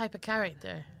 Well, what type of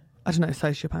character? I don't know,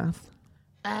 sociopath.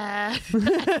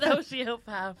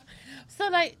 Sociopath. So,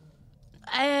 like,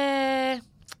 I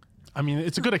mean,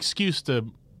 it's a good excuse to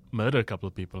murder a couple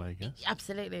of people, I guess.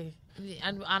 absolutely.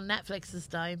 And on Netflix's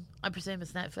dime, I presume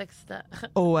it's Netflix that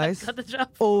Always. got the job.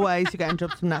 Always you're getting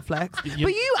jobs from Netflix. But you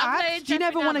I'm playing act, you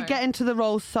never Jeffrey want to Dahmer. get into the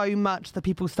role so much that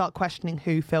people start questioning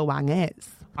who Phil Wang is.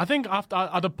 I think at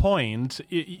a point,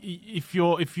 if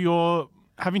you're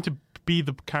having to be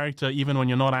the character even when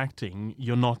you're not acting,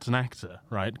 you're not an actor,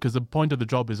 right? Because the point of the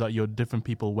job is that you're different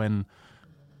people when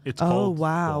it's called. Oh,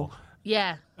 wow. for.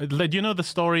 Yeah. Do you know the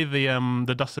story,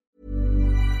 the Dustin?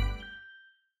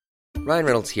 Ryan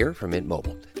Reynolds here from Mint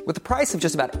Mobile. With the price of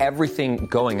just about everything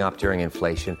going up during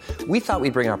inflation, we thought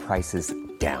we'd bring our prices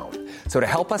down. So to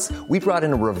help us, we brought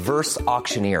in a reverse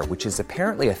auctioneer, which is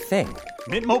apparently a thing.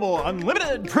 Mint Mobile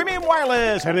Unlimited Premium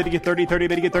Wireless. How to get 30, 30,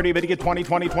 bit to get 30, bit to get 20,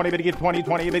 20, 20, bit to get 20,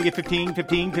 20, bit to get 15,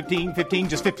 15, 15, 15,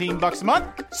 just $15 a month?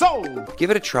 Sold!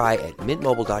 Give it a try at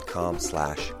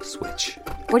mintmobile.com/switch.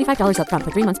 $45 up front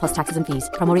for 3 months plus taxes and fees.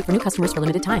 Promo rate for new customers for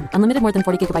limited time. Unlimited more than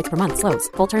 40 gigabytes per month. Slows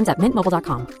full terms at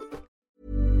mintmobile.com.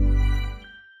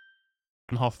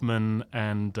 Hoffman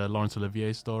and Laurence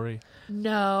Olivier story.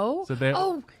 No. So they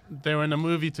were in a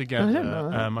movie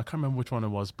together. I can't remember which one it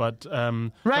was, but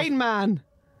Rain Man.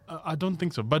 I don't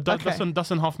think so. But Okay.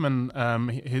 Dustin Hoffman,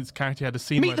 his character had a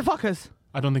scene. Meet the fuckers.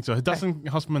 I don't think so. Dustin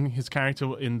Hoffman, his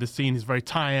character in the scene, is very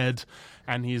tired,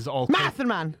 and he's all Marathon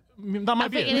Man. That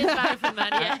might be It it. is Marathon Man,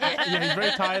 yeah. Yeah, he's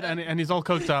very tired and he's all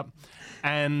coked up.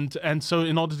 And so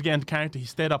in order to get into character, he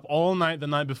stayed up all night the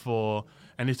night before,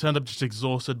 and he turned up just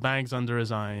exhausted, bags under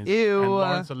his eyes. Ew. And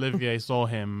Laurence Olivier saw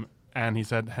him, and he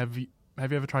said, Have you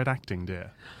ever tried acting,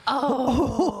 dear?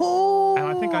 Oh. And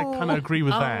I think I kind of agree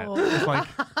with that. It's like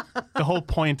the whole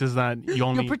point is that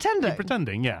you're pretending. You're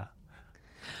pretending, yeah.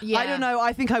 Yeah. I don't know.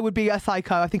 I think I would be a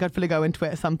psycho. I think I'd fully go into it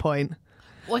at some point.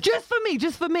 What- Just for me,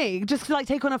 just to like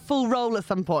take on a full role at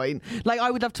some point. Like I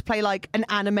would love to play like an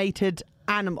animated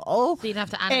animal. So you'd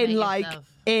have to animate yourself.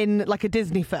 in like a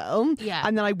Disney film. Yeah.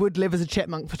 And then I would live as a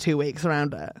chipmunk for 2 weeks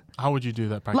around it. How would you do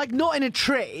that practically? Like not in a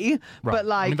tree, Right. but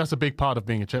like I mean, that's a big part of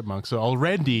being a chipmunk. So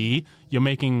already you're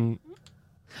making...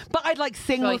 but I'd like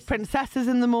sing Choice. with princesses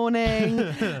in the morning.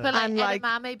 But like and like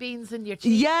edamame beans in your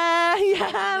cheeks.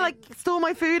 yeah, like store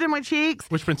my food in my cheeks.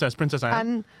 Which princess? Princess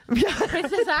Anne? And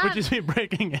Princess Anne. Would you be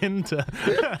breaking into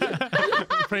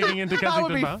that Kensington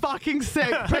would be Palace? fucking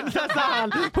sick. Princess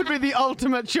Anne would be the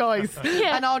ultimate choice.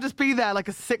 Yeah. And I'll just be there like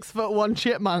a 6'1"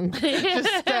 chipmunk, just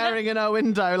staring in her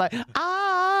window like,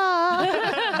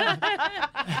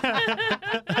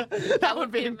 that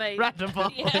would be amazing.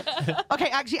 incredible. Okay,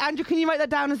 actually, Andrew, can you write that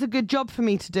down as a good job for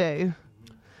me to do?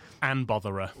 Anne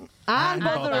Botherer. Anne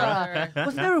Botherer.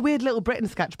 Wasn't there a weird Little Britain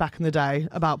sketch back in the day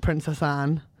about Princess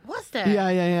Anne? Was there?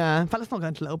 Yeah. In fact, let's not go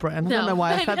into Little Britain. I don't No. know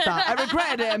why I said that. I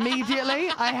regretted it immediately.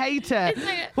 I hate it.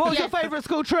 What was your favourite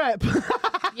school trip?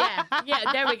 Yeah,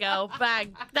 there we go.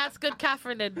 Bang. That's good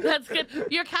Catherineing. That's good.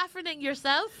 You're Catherineing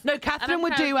yourself? No, And Catherine I'm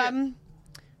would proud do, of you.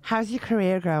 how's your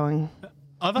career going?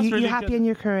 Oh, that's You really happy good. in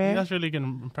your career? That's really good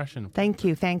impression. Thank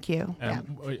you.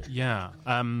 Yeah.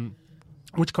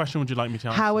 Which question would you like me to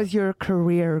answer? How is your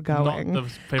career going? Not the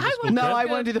favorite school No, trip? I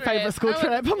want to do the favourite school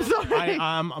trip. I'm sorry.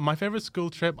 My favorite school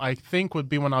trip, I think, would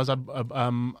be when I was at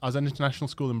international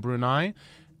school in Brunei,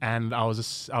 and I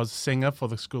was a singer for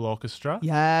the school orchestra.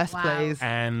 Yes, Wow. please.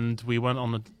 And we went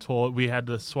on a tour. We had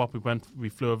a swap. We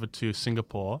flew over to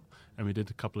Singapore, and we did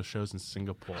a couple of shows in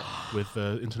Singapore with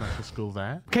the international school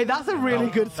there. Okay, that's a really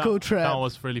good school trip. That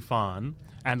was really fun.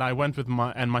 And I went with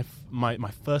my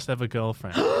first ever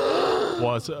girlfriend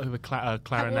was the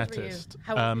clarinetist.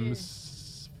 How old were you?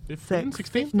 15,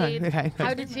 16? No, okay.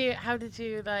 How did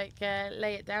you like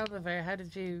lay it down with her? How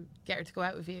did you get her to go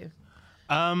out with you?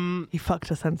 He fucked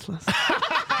her senseless.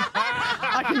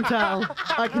 I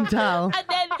can tell. And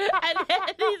then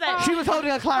he's like, She was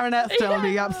holding a clarinet still, and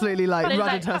he absolutely like But it's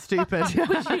ruddered like- her stupid.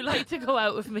 would you like to go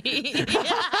out with me?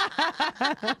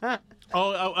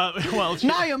 Well,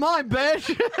 Now you're mine,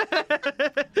 bitch.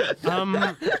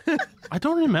 I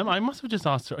don't remember. I must have just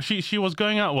asked her. She was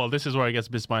going out. Well, this is where it gets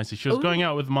a bit spicy. She was going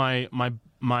out with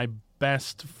my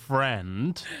best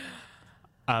friend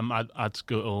at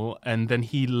school, and then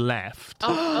he left,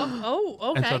 oh,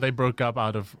 okay. and so they broke up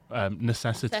out of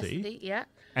necessity. Necessity, yeah.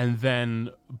 And then,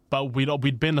 but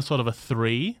we'd been a sort of a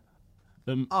three,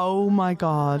 Oh my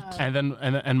god. and then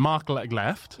and Mark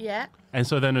left, Yeah. and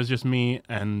so then it was just me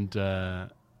and her.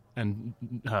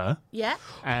 Yeah.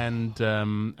 And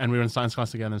we were in science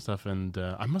class together and stuff, and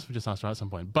I must have just asked her at some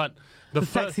point. But The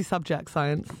sexy subject,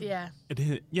 science. Yeah. it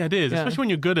is, it is, Yeah. especially when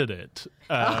you're good at it. Which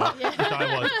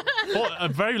I was.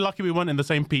 Very lucky we weren't in the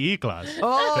same PE class,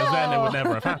 because then it would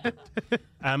never have happened.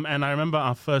 And I remember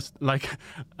our first,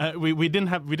 we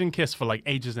didn't kiss for like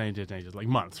ages and ages and ages, like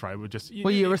months, right? We're just.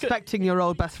 Well, you're respecting your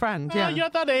old best friend. Yeah. You're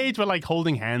at that age where like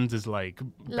holding hands is like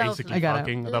Lovely. basically I get it.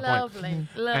 fucking at that point.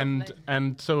 Lovely.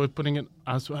 And so were putting it,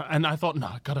 and I thought, no,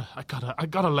 I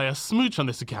gotta lay a smooch on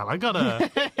this gal. I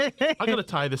gotta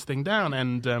tie this thing down.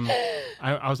 And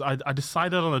I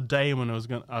decided on a day when I was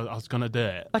gonna do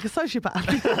it. Like a sociopath.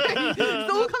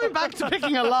 It's all coming back to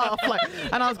picking a laugh. Like,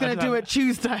 and I was going to do it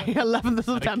Tuesday, 11th of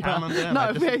September.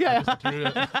 I just drew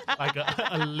like a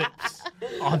ellipse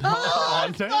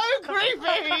on So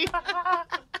creepy.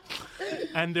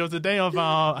 And there was a day of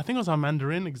I think it was our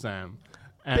Mandarin exam.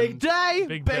 And Big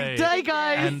day,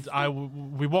 guys.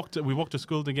 And we walked to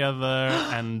school together,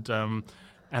 and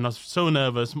I was so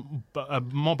nervous,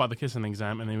 more about the kissing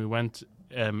exam. And then we went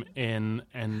in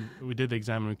and we did the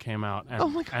exam and we came out. And, oh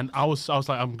my God. And I was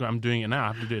like, I'm doing it now. I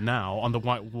have to do it now on the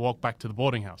walk back to the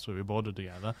boarding house where we boarded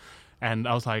together. And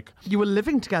I was like, you were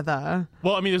living together.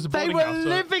 Well, I mean, there's a boarding house. They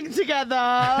were living together.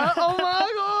 Oh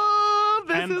my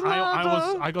God. This is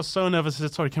horrible. I got so nervous. I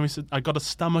said, sorry, can we sit? I got a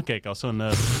stomach ache. I was so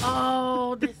nervous.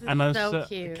 Oh, this is and so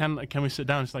cute. Can we sit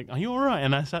down? She's like, are you all right?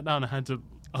 And I sat down. I had to.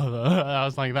 I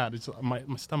was like that. My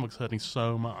stomach's hurting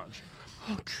so much.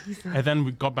 Oh, Jesus. And then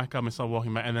we got back up and started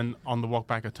walking back. And then on the walk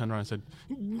back, I turned around and said,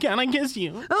 "Can I kiss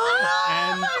you?"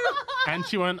 And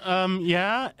she went,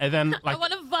 "Yeah." And then I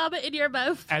want to vomit in your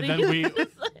mouth. And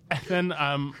then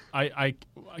I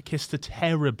kissed her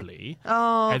terribly.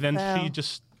 Oh, and then fair. she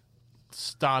just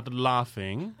started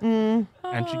laughing,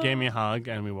 and she gave me a hug,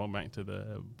 and we walked back to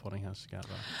the boarding house together.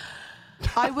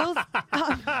 I will.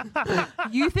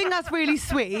 You think that's really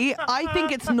sweet. I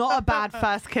think it's not a bad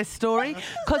first kiss story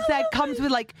because there comes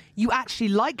with like you actually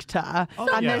liked her,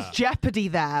 and there's jeopardy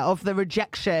there of the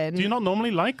rejection. Do you not normally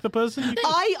like the person?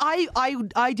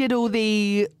 I did all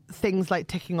the things like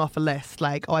ticking off a list,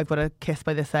 like I've got a kiss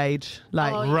by this age,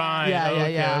 like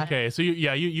right, okay. So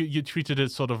you treated it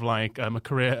sort of like a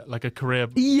career,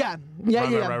 yeah,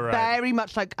 right. very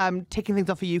much like ticking things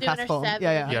off a UCAS form,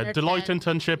 yeah. Deloitte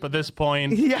internship at this point.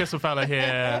 Kiss a fella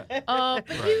here. Oh,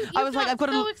 but you I was like, I've got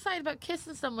so excited about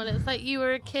kissing someone. It's like you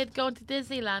were a kid going to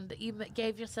Disneyland that you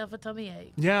gave yourself a tummy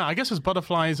ache. Yeah, I guess it's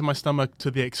butterflies in my stomach to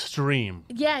the extreme.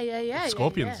 Yeah.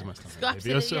 Scorpions in my stomach.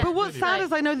 Maybe. But what's sad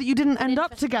is I know that you didn't end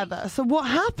up together. So what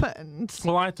happened?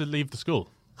 Well, I had to leave the school.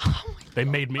 They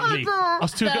made me leave. I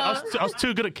was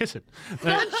too good at kissing. And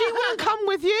she wouldn't come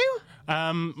with you?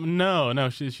 No.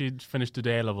 She finished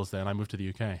the A levels there, and I moved to the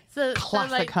UK. So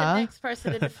Classic like her. the next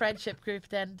person in the friendship group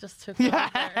then just took over.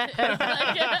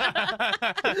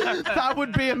 That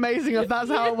would be amazing if that's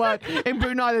how it worked. In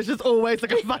Brunei, there's just always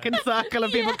like a fucking circle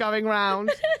of people going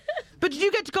round. But did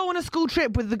you get to go on a school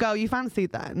trip with the girl you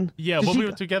fancied then? Yeah, we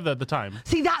were together at the time.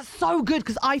 See, that's so good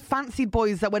because I fancied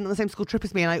boys that went on the same school trip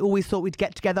as me, and I always thought we'd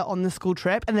get together on the school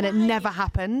trip, and then it never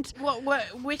happened.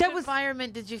 Which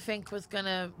environment did you think was going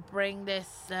to bring this?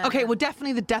 Okay, well,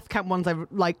 definitely the death camp ones.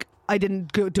 I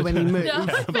didn't do any moves. No,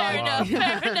 fair enough.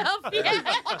 Yeah.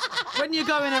 When you're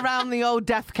going around the old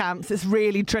death camps, it's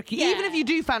really tricky. Yeah. Even if you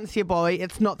do fancy a boy,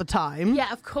 it's not the time.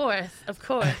 Yeah, of course.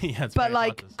 Yeah, it's but very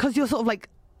like, hard to- because you're sort of like,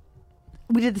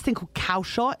 we did this thing called Cow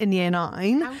Shot in year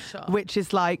 9, Cowshot? which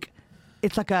is like,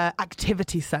 it's like a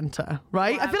activity centre,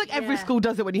 right? Wow, I feel like every yeah. school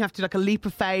does it when you have to do like a leap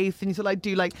of faith and you sort of like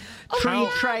do like tree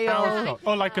trail.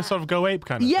 Oh, like a sort of go ape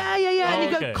kind of Yeah. thing.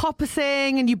 And you okay. go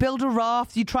coppicing and you build a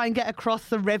raft, you try and get across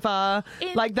the river,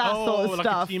 like that sort of like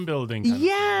stuff. a team building kind of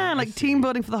Yeah, thing. like team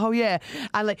building for the whole year.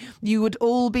 And like you would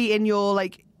all be in your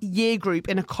like year group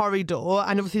in a corridor,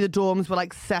 and obviously the dorms were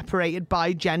like separated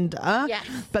by gender. Yes.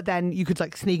 But then you could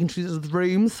like sneak into the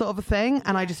rooms, sort of a thing.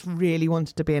 And I just really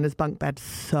wanted to be in his bunk bed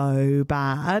so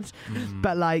bad.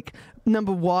 But like,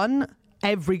 number one,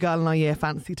 every girl in our year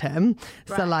fancied him.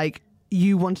 So Right. like,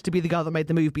 you wanted to be the girl that made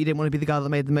the move, but you didn't want to be the girl that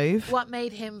made the move. What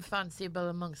made him fanciable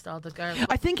amongst all the girls?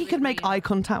 I think he could make eye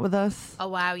contact with us. Oh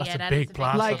wow, That's yeah, a that big is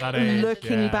plus Like at that age.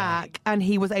 looking Yeah. back, and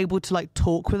he was able to like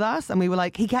talk with us, and we were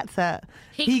like, he gets it.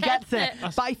 He gets it.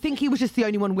 it. But I think he was just the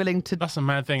only one willing to. That's a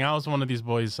mad thing. I was one of these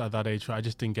boys at that age where I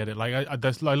just didn't get it. Like I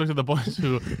looked at the boys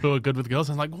who are good with girls,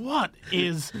 and I was like,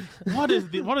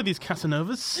 what are these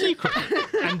Casanova's secret?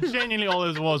 And genuinely, all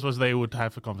it was they would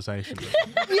have a conversation.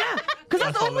 Yeah, because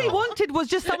that's all we wanted was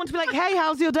just someone to be like, hey,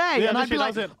 how's your day? Yeah, and I'd be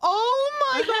like, that's it. oh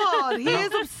my God, he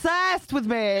is obsessed with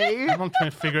me. I'm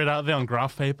trying to figure it out there on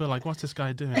graph paper. Like, what's this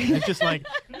guy doing? It's just like,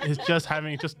 it's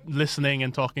just listening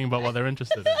and talking about what they're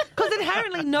interested in. Because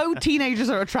inherently no teenagers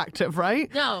are attractive,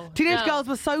 right? No, Teenage no. girls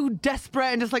were so desperate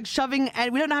and just like shoving,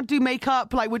 and we don't know how to do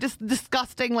makeup. Like, we're just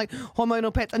disgusting, like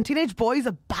hormonal pits. And teenage boys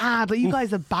are bad. Like, you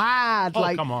guys are bad. Oh,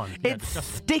 like, come on. Yeah, it's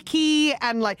disgusting. sticky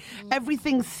and like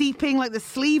everything's seeping. Like, the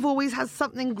sleeve always has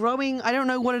something growing. I don't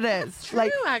know what it is.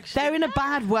 Like, actually. they're in a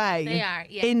bad way. They are,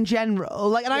 yeah. In general.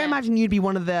 Like, and I Yeah. imagine you'd be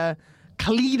one of the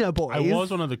cleaner boys. I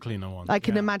was one of the cleaner ones. I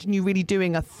can imagine you really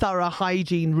doing a thorough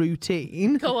hygiene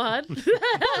routine. Go on.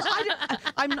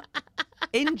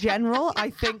 In general, I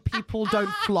think people don't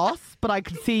floss, but I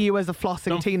could see you as a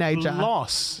flossing teenager.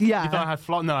 Floss? Yeah. You thought I had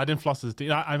floss? No, I didn't floss as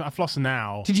I floss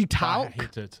now. Did you but talc? I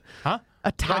hate it. Huh?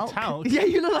 A Did I talc? talc? Yeah,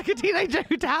 you look like a teenager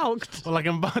who talked. Well, like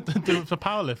I'm about to do it for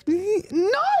powerlifting.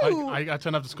 No! I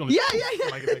turn up to school and Yeah.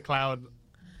 like a cloud.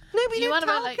 No, but You you're want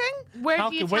about, talking? like, where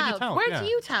do you Where do you talc? talc? Where Yeah. do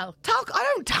you talc? Talc? I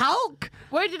don't talc.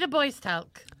 Where do the boys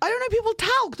talc? I don't know. People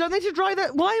talc, don't they, to dry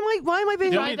their... Why am I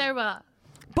being... Yeah. Dry their what?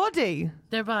 Body.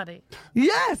 Their body.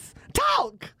 Yes.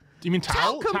 Talc. Do you mean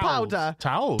towel? Talcum powder.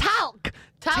 Towel. Talc.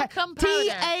 Talcum powder.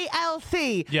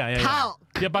 Talc. Yeah. Talc.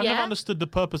 Yeah, but I never Yeah? understood the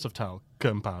purpose of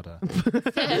talcum powder.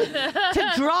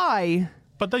 To dry.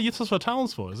 But that's what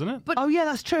towels for, isn't it? Oh, yeah,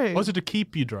 that's true. Or is it to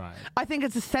keep you dry? I think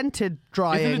it's a scented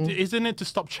drying. Isn't it to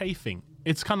stop chafing?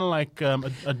 It's kind of like a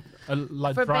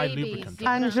like For dry babies, lubricant. you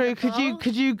know. Andrew,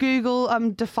 could you Google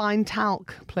define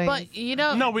talc, please? But you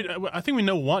know, No, I think we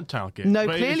know what talc is. No,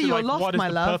 but clearly it's you're like, lost, what is my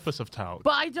the love. purpose of talc?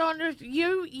 but I don't understand.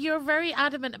 You're very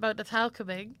adamant about the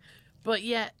talcuming, but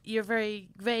yet you're very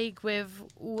vague with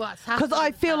what's happening. Because I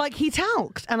feel like he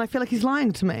talked, and I feel like he's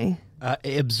lying to me.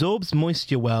 It absorbs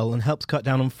moisture well and helps cut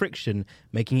down on friction,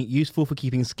 making it useful for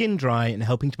keeping skin dry and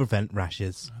helping to prevent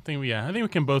rashes. I think we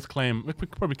can both claim. We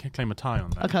could probably claim a tie on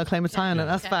that. Okay, I'll claim a tie on it.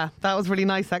 That's fair. That was really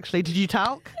nice, actually. Did you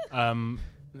talc?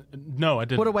 No, I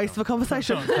didn't. What a waste of a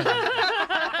conversation.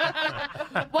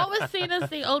 what was seen as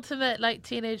the ultimate like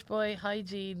teenage boy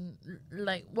hygiene?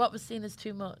 Like what was seen as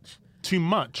too much? Too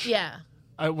much? Yeah.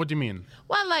 What do you mean?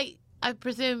 Well, like I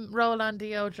presume roll on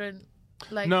deodorant.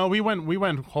 Like No, we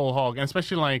went whole hog, and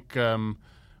especially like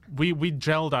we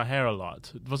gelled our hair a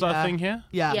lot. Was that a thing here?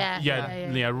 Yeah.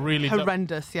 Yeah. Really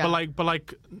Horrendous, yeah. But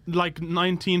like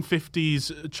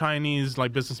 1950s Chinese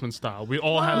like businessman style. We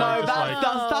all had like No, just like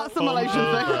that's the Malaysian thing.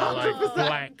 like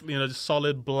black, just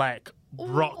solid black,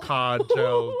 rock hard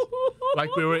gelled.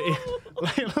 Like we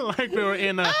were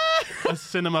in a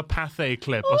cinema Pathé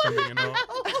clip or something,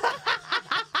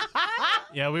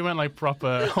 Yeah, we went like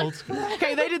proper old school.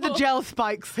 Okay, they did the gel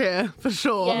spikes here, for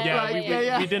sure.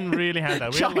 Yeah, We didn't really have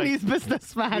that. We had, Chinese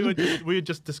businessman. we had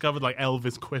just discovered like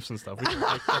Elvis quiffs and stuff. We did,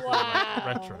 like, proper,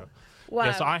 retro. Wow.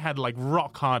 Yeah, so I had like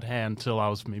rock hard hair until I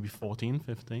was maybe 14,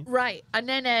 15. Right, and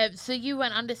then so you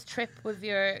went on this trip with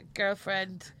your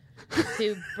girlfriend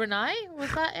to Brunei,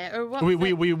 was that it, or what?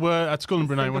 We were at school in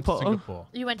Brunei. Went to Singapore.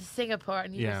 You went to Singapore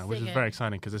and you were Which is singing. very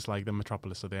exciting because it's like the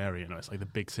metropolis of the area. It's like the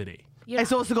big city. Yeah.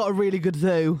 It's also got a really good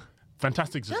zoo.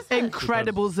 Fantastic zoo.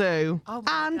 Incredible zoo. Oh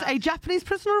my and gosh. a Japanese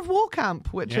prisoner of war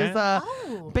camp, which is a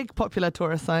big popular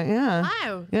tourist site. Yeah.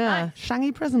 Wow. Yeah. Nice.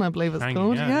 Changi Prison, I believe it's Changi,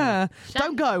 called. yeah.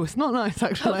 Don't go. It's not nice,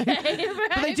 actually.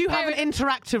 But they do have an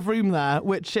interactive room there,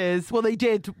 which is, well, they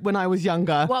did when I was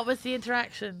younger. What was the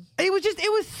interaction? It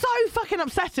was so fucking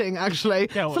upsetting, actually.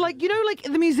 Yeah, well- so, like, like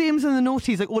the museums and the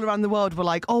naughties, like all around the world, were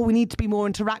like, oh, we need to be more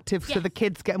interactive so Yes. the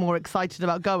kids get more excited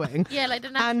about going. Yeah, like the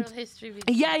natural history.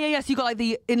 Yeah. So you got like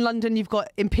in London, you've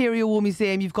got Imperial War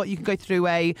Museum. You can go through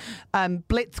a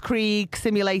Blitzkrieg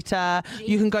simulator.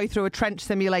 You can go through a trench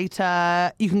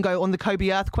simulator. You can go on the Kobe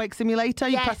earthquake simulator.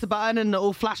 You Yes. press a button and it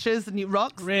all flashes and it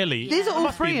rocks. Really? These are all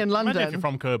Must free be- in Imagine if London. you're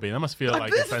from Kirby, that must feel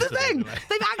like This is the offensive, thing. like-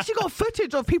 They've actually got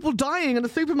footage of people dying in a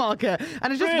supermarket,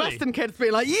 and it's just Really? Western kids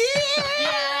being like, Yeah.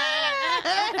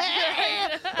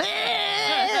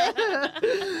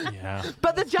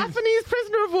 But the Japanese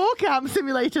prisoner of war camp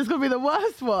simulator is going to be the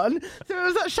worst one. So it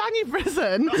was at Changi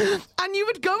Prison, and you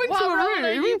would go into What a role room.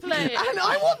 are you playing? And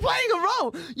I was playing a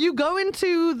role. You go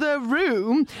into the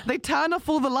room, they turn off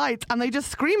all the lights, and they just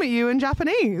scream at you in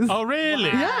Japanese. Oh, really?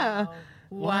 Yeah.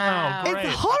 Wow. It's great.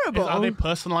 horrible. Are they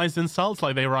personalized insults?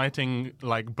 Like they writing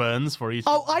like burns for each?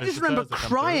 Oh, I just visitors remember that come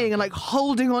crying through? and like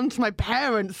holding on to my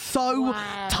parents so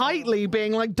Wow. tightly,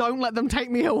 being like, "Don't let them take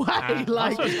me away." Ah,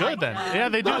 like, that's good then. Yeah,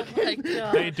 they do. my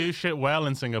God. They do shit well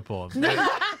in Singapore. They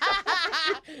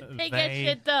get They-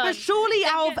 shit done. but surely,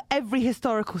 out of every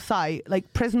historical site,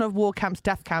 like prisoner of war camps,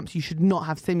 death camps, you should not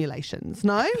have simulations.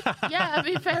 No, Yeah, I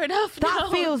mean, fair enough. that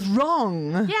no. feels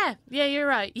wrong. Yeah, you're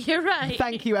right. You're right.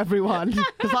 Thank you, everyone,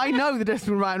 because I know the difference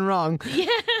between right and wrong. Yeah.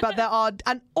 But there are,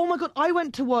 and oh my God, I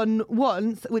went to one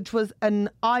once, which was an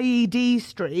IED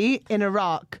street in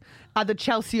Iraq at the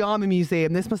Chelsea Army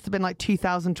Museum. This must have been like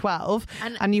 2012,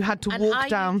 and you had to An walk IED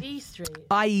down Street.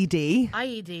 IED,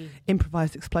 IED.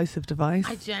 improvised explosive device.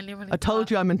 I genuinely. I told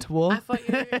you I'm into war. I thought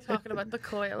you were talking about the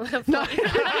coil. No.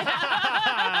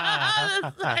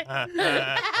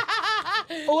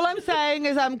 All I'm saying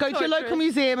is go to your local Torturous.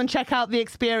 museum and check out the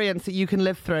experience that you can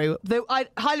live through. Though I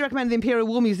highly recommend the Imperial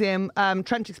War Museum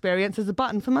trench experience. There's a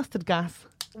button for mustard gas.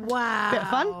 Wow. Bit of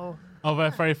fun? Oh,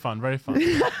 very, very fun, very fun.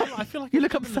 I feel like You I've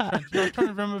look been in the upset. trenches. I'm trying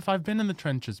to remember if I've been in the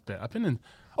trenches bit. I've been in.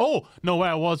 Oh no,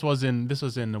 where I was in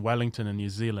Wellington in New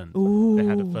Zealand. They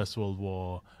had a First World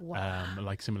War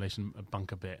like simulation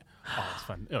bunker bit. Oh, it was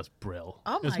fun. It was brill.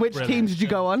 Oh It was my Which brilliant. team did you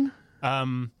go on?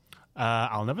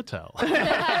 I'll never tell. You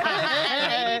never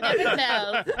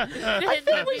tell. I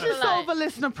think we should solve a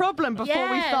listener problem before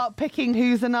we Yes. start picking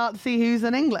who's a Nazi, who's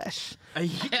an English.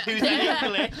 Who's in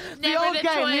English?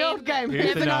 The old game.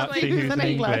 Who's the Nazi? Who's in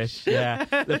English? Yeah,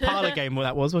 the parlour game. Well,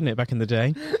 that was, wasn't it, back in the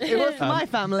day? It was for my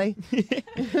family.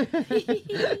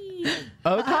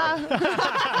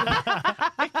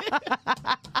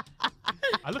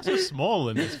 I look so small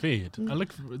in this feed.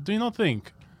 Do you not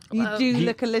think? You do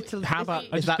look a little. How about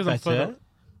I is just that 'cause I'm better? photo-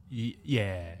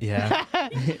 Yeah. Yeah.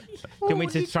 Can we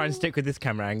just try and stick with this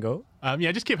camera angle?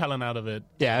 Yeah, just keep Helen out of it.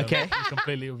 Yeah, okay.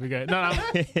 Completely would be great. No,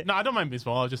 I don't mind being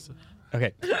small. I'll just.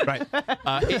 Okay, right.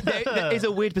 There is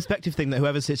a weird perspective thing that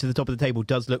whoever sits at the top of the table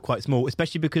does look quite small,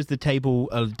 especially because the table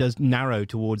does narrow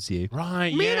towards you.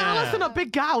 Right. Me yeah. and Alison are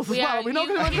big gals as well. We're not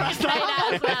going to address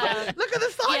that. well. Look at the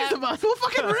size Yeah. of us. We'll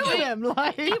fucking ruin him.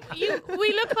 Like. We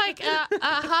look like a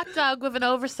hot dog with an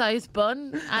oversized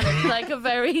bun, and it's like a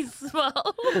very small.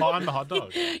 Oh, I'm the hot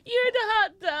dog. You're the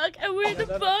hot dog, and we're the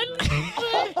bun.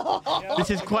 This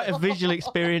is quite a visual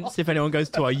experience if anyone goes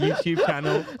to our YouTube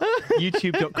channel,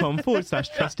 youtube.com/trustyhogs.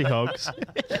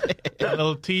 A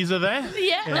little teaser there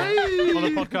Yeah. for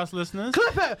the podcast listeners.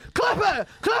 Clip it!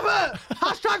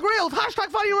 Hashtag reels! Hashtag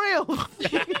funny reels!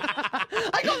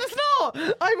 I got the snort!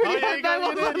 I really yeah, don't know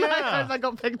what you did, yeah. I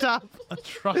got picked up. A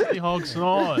trusty hog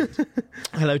snort.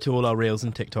 Hello to all our Reels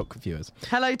and TikTok viewers.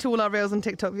 Hello to all our reels and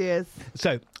TikTok viewers.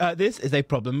 So, this is a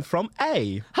problem from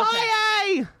A.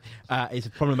 Hi, It's a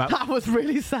problem about... That was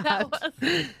really sad.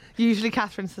 Usually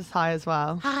Catherine says hi as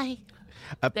well. Hi.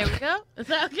 There we go. Is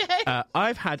that okay?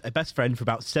 I've had a best friend for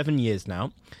about 7 years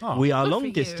now. Oh, we are good for long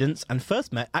you. distance and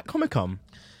first met at Comic-Con.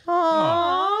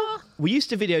 Aww. We used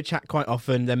to video chat quite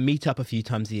often, then meet up a few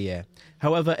times a year.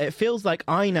 However, it feels like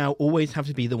I now always have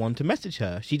to be the one to message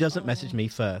her. She doesn't message me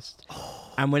first.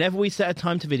 And whenever we set a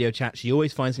time to video chat, she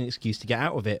always finds an excuse to get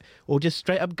out of it, or just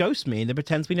straight up ghosts me and then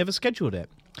pretends we never scheduled it.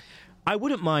 I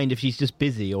wouldn't mind if she's just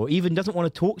busy or even doesn't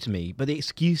want to talk to me, but the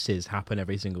excuses happen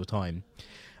every single time.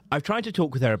 I've tried to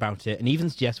talk with her about it and even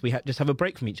suggest we just have a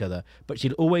break from each other, but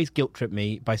she'll always guilt trip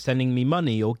me by sending me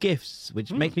money or gifts, which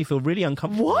makes me feel really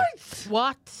uncomfortable.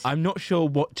 What? I'm not sure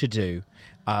what to do.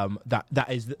 That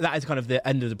is kind of the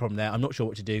end of the problem there. I'm not sure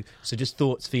what to do. So just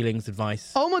thoughts, feelings,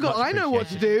 advice. Oh my god, Much I know what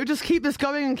to appreciated. do. Just keep this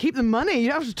going and keep the money. You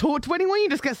don't have to talk to anyone. You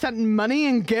just get sent money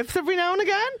and gifts every now and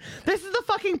again. This is the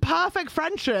fucking perfect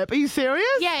friendship. Are you serious?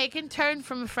 Yeah, it can turn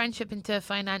from a friendship into a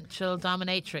financial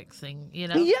dominatrix thing, you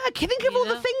know? Yeah, think of all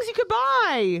the things you could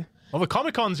buy. All the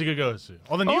Comic Cons you could go to.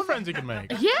 All the new friends you could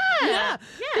make. Yeah.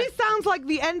 This sounds like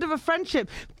the end of a friendship.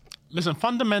 Listen,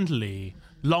 fundamentally,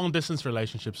 long distance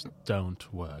relationships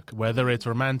don't work. Whether it's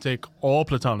romantic or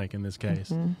platonic in this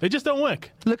case. They just don't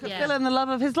work. Look at Yeah. Phil and the love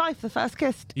of his life, the first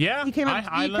kiss. Yeah, He came out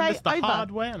to I the learned UK this the over.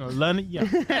 hard way, and I learned it. Yeah,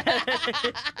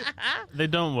 they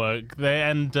don't work.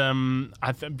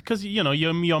 Because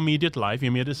your immediate life, your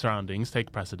immediate surroundings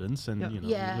take precedence, and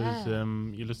Yeah.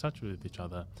 you lose touch with each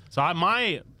other. So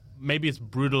maybe it's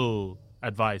brutal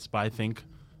advice, but I think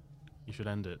you should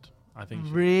end it. I think you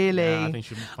should- Really? Yeah, I think you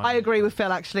should find I agree with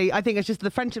Phil, actually. I think it's just the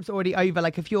friendship's already over.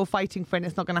 Like, if you're fighting for it,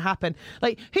 it's not going to happen.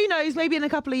 Like, who knows? Maybe in a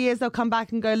couple of years, they'll come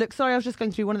back and go, look, sorry, I was just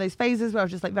going through one of those phases where I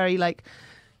was just, like, very, like,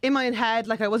 in my own head,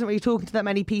 like, I wasn't really talking to that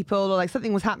many people, or, like,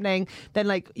 something was happening. Then,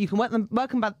 like, you can welcome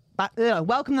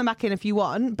them back in if you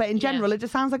want. But in general, it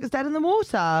just sounds like it's dead in the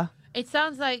water. It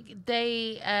sounds like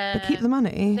they But keep the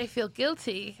money. they feel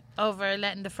guilty over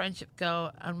letting the friendship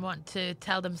go and want to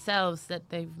tell themselves that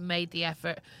they've made the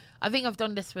effort. I think I've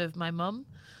done this with my mum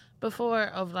before,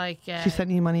 of like She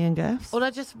sent you money and gifts. well, I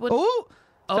just would Oh!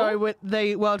 Sorry,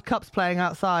 the World Cup's playing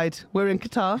outside. We're in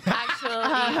Qatar. actual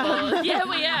people. Yeah,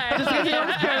 we are.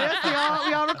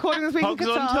 we are recording this week in Hogs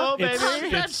on Qatar. tour, baby.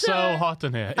 It's so hot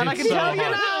in here. And I It's can so tell you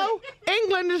hot. now,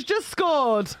 England has just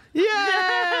scored. Yay!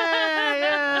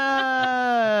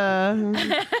 Yeah.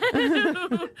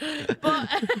 But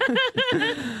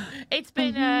it's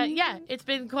been it's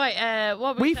been quite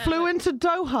what We flew into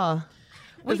Doha.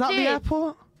 We Is that the did.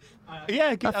 airport?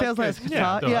 Yeah, That feels like it's good.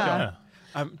 Qatar. Yeah.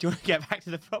 Do you want to get back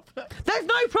to the problem? There's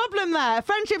no problem there.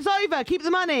 Friendship's over. Keep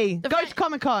the money. Go to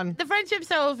Comic-Con. The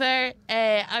friendship's over.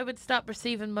 I would stop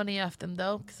receiving money off them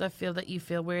though, because I feel that you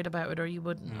feel weird about it, or you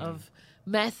wouldn't have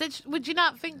messaged. Would you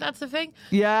not think that's a thing?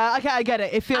 Yeah, okay, I get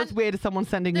it. It feels And weird if someone's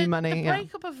sending The you money. the Yeah.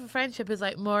 breakup of a friendship is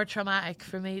like more traumatic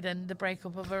for me than the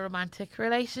breakup of a romantic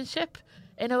relationship.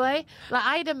 in a way. Like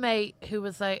I had a mate who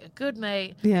was like a good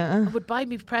mate. Yeah. And would buy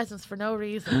me presents for no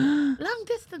reason. Long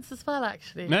distance as well,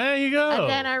 actually. There you go. And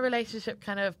then our relationship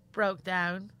kind of broke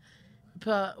down,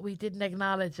 but we didn't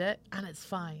acknowledge it, and it's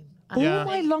fine. And All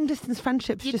my long distance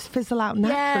friendships just fizzle out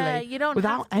naturally you don't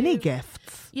without have to- any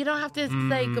gifts. You don't have to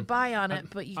say goodbye on it,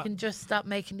 but you can just stop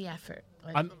making the effort.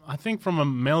 I think from a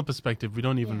male perspective, we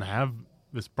don't even have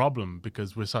this problem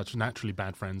because we're such naturally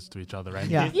bad friends to each other.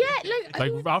 Yeah.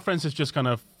 Like our friends just kind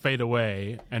of fade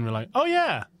away, and we're like, oh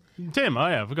yeah, Tim. Oh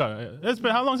yeah, I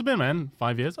forgot. How long's it been, man?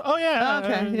 5 years. Oh yeah.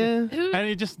 Okay, yeah. And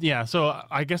it just So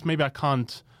I guess maybe I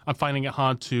can't. I'm finding it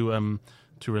hard to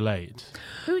relate.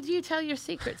 Who do you tell your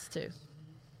secrets to?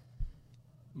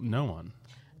 No one.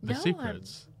 The No one.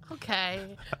 secrets.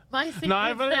 Okay. My secrets. No,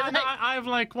 I are like- I have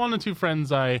like one or two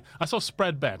friends. I saw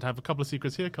spread bet. I have a couple of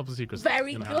secrets here, a couple of secrets there.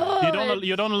 Very You good.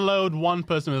 You don't load one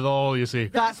person with all your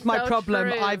secrets. That's my so problem.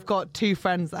 true. I've got two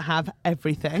friends that have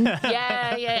everything.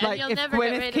 Yeah. And Like, you'll if never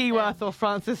get Gwyneth rid Keyworth of them. or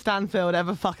Frances Stanfield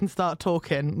ever fucking start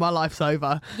talking, my life's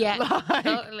over. Yeah, Like,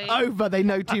 totally. over. They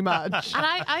know too much. And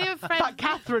I have In friends. fact,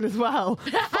 Catherine as well.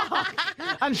 Fuck.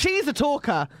 And she's a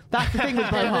talker. That's the thing with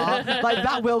my heart. Like,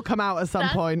 that will come out at some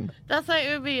point. That's like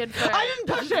Ubi and Fern. I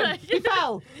didn't push him. He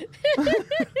fell.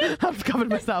 I've covered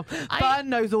myself. Fern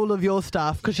knows all of your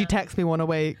stuff because she texts me one a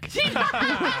week. But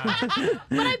I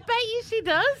bet you she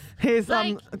does. Here's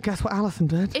Like, guess what Alison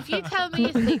did? if you tell me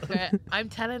a secret, I'm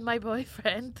telling my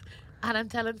boyfriend, and I'm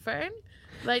telling Fern.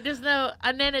 Like, there's no,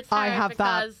 and then it's hard I have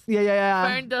that. because Yeah.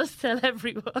 Fern does tell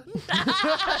everyone.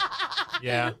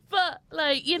 Yeah. But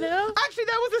like, you know, Actually,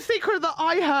 there was a secret that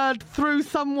I heard through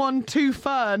someone to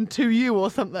Fern to you or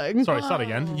something. Sorry, start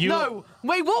again. You, No,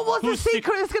 wait, what was the Whose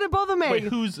secret that's going to bother me? Wait,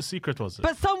 whose secret was it?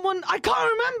 But someone, I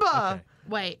can't remember. Okay.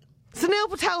 wait, Sunil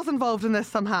Patel's involved in this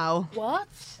somehow. what?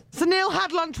 Sunil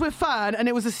had lunch with Fern and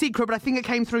it was a secret, but I think it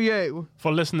came through you.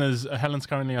 For listeners, Helen's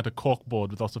currently at a cork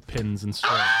board with lots of pins and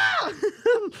strings.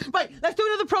 Wait, let's do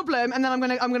another problem and then I'm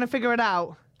gonna figure it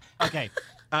out. Okay.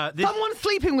 This, Someone's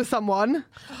sleeping with someone.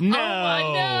 No. I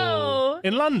know.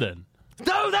 In London.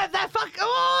 No, they're fuck.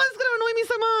 Oh, it's gonna annoy me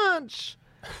so much.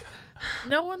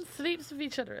 No one sleeps with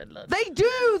each other in London. They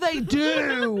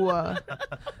do.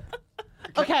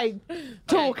 Okay,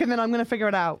 talk and then I'm gonna figure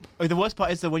it out. oh, the worst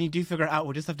part is that when you do figure it out,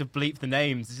 we'll just have to bleep the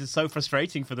names. This is so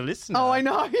frustrating for the listener. Oh, I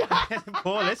know. Yeah.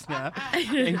 Poor listener.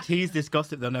 And tease this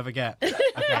gossip they'll never get.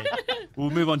 Okay. We'll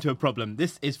move on to a problem.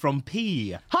 This is from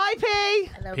P. Hi, P.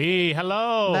 P,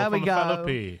 hello. There we from a fellow go.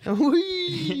 P.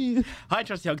 Whee. Hi,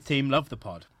 Trusty Hug team. Love the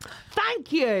pod.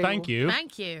 Thank you. Thank you.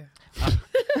 Thank you.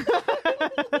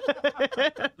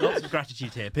 Lots of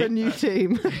gratitude here, The P. new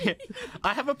team.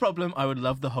 I have a problem I would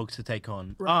love the Hogs to take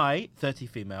on. I, 30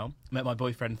 female, met my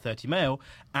boyfriend, 30 male,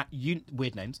 at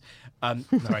weird names.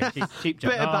 Sorry, cheap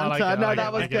joke. Bit of Oh, I like banter. it, I No, like that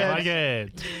it, was I like it, good. I like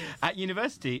it. At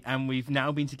university, and we've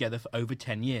now been together for over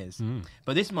 10 years.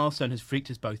 But this milestone has freaked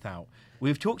us both out.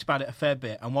 We've talked about it a fair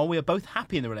bit, and while we are both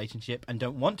happy in the relationship and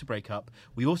don't want to break up,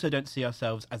 we also don't see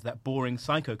ourselves as that boring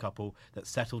psycho couple that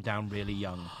settled down really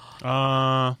young.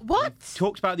 What?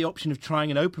 Talked about the option of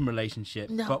trying an open relationship,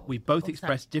 No. but we both What's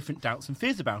expressed different doubts and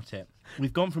fears about it.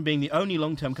 We've gone from being the only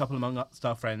long-term couple among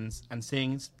our friends and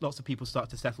seeing lots of people start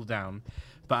to settle down.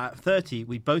 But at 30,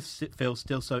 we both feel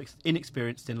still so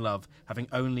inexperienced in love, having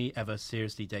only ever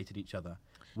seriously dated each other.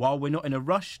 While we're not in a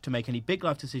rush to make any big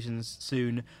life decisions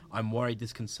soon, I'm worried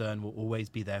this concern will always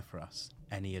be there for us.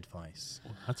 Any advice?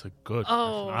 That's a good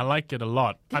Oh. question. I like it a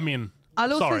lot. I mean,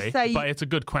 I'll also sorry, say- but it's a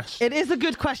good question. It is a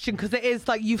good question because it is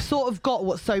like you've sort of got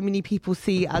what so many people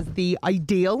see as the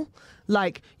ideal.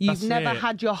 Like you've That's never it.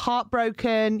 had your heart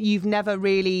broken. You've never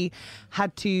really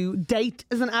had to date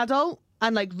as an adult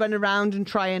and like run around and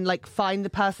try and like find the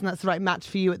person that's the right match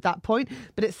for you at that point.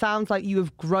 But it sounds like you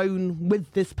have grown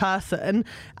with this person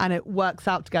and it works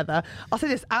out together. I'll say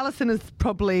this, Alison is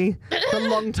probably the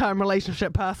long-term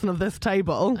relationship person of this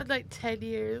table. Like 10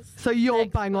 years. So you're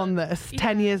next bang on month. this.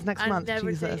 10 years next month. I've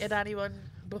never Jesus. dated anyone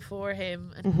before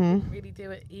him and he didn't really do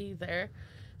it either.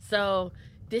 So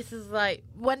this is like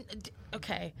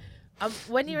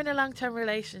when you're in a long-term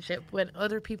relationship, when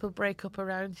other people break up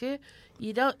around you,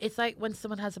 you don't. It's like when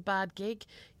someone has a bad gig,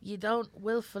 you don't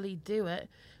willfully do it,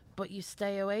 but you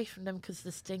stay away from them because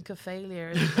the stink of failure.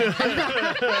 Is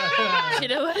you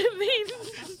know what I mean?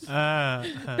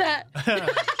 That.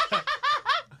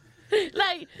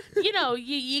 Like, you know,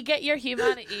 you get your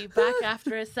humanity back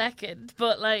after a second,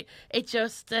 but like it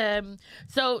just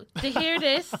so to hear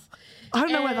this, I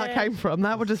don't know where that came from.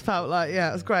 That would just felt like, yeah,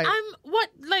 it was great.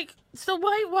 so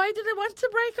why do they want to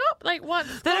break up? Like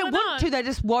what's They going don't want on? to. They're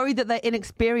just worried that they're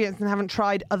inexperienced and haven't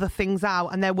tried other things out,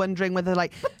 and they're wondering whether,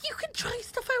 like, But you can try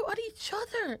stuff out on each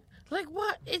other. Like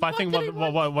what? But I think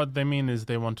what they mean is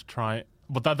they want to try.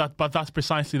 But that's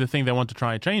precisely the thing they want to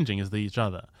try changing is each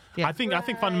other. Yeah. I think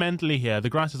fundamentally here the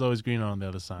grass is always greener on the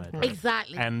other side. Right?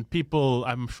 Exactly. And people,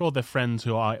 I'm sure their friends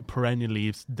who are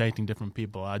perennially dating different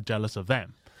people are jealous of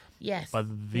them. Yes. But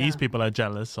these people are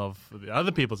jealous of the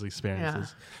other people's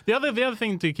experiences. The other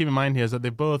thing to keep in mind here is that they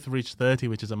both reached 30,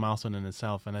 which is a milestone in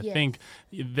itself. And I think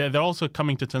they're also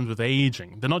coming to terms with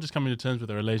aging. They're not just coming to terms with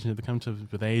their relationship, they're coming to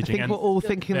terms with aging. I think we're all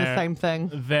thinking the same thing.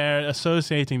 They're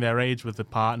associating their age with the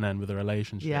partner and with the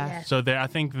relationship. Yes. So I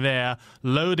think they're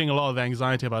loading a lot of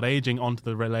anxiety about aging onto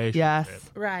the relationship. Yes.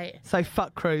 Right. So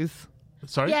fuck cruise.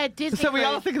 Sorry? Yeah, Disney. So we cruise.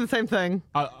 are thinking the same thing.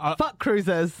 Fuck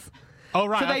cruisers. Oh,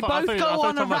 right. So they both go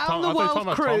on a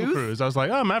round-the-world cruise. I was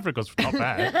like, oh, Maverick was not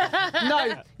bad.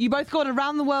 No, you both go on a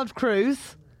round-the-world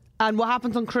cruise, and what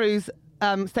happens on cruise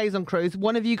stays on cruise.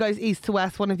 One of you goes east to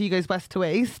west, one of you goes west to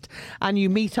east, and you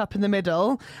meet up in the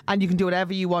middle, and you can do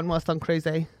whatever you want whilst on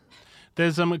cruising.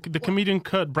 There's the comedian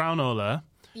Kurt Braunohler,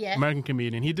 Yeah. American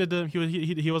comedian. He did.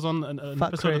 He was on an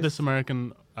episode cruise. of This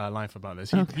American Life about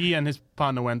this. He and his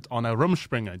partner went on a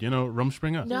Rumspringa. Do you know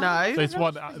Rumspringa? No. No. So it's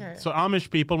what. So Amish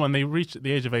people, when they reach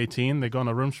the age of 18, they go on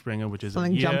a Rumspringa, which is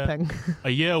Something jumping. a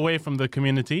year away from the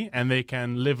community, and they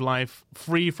can live life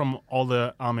free from all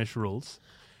the Amish rules.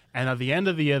 And at the end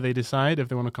of the year, they decide if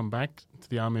they want to come back to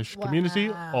the Amish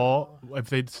community, or if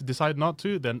they decide not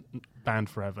to, then banned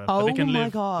forever. But they Oh can my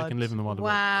live. God. They can live in the wild.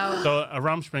 Wow. So a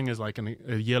Rumspringa is like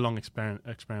a year-long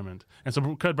experiment. And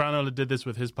so Kurt Braunohler did this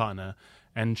with his partner,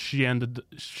 and she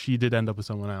did end up with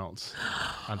someone else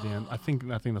at the end. I think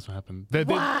that's what happened.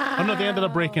 Oh no, they ended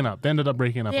up breaking up. They ended up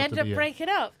breaking up. They after ended up the year. breaking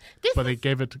up. But they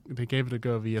gave it a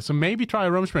go of a year. So maybe try a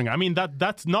Rumspringa. I mean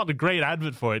that's not a great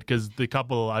advert for it because the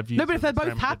couple I've used. No, but if they're both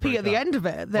experiment, they happy at break the up. end of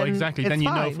it, then well, exactly. it's Then you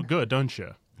know fine. for good, don't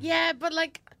you? Yeah, but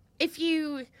like if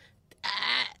you.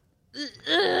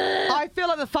 I feel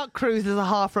like the fuck cruise is a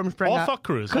half Rumspringa. Or fuck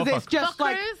cruise. Because Or it's fuck just Fuck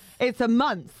like, cruise? it's a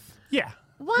month. Yeah.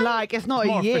 What? Like, it's not It's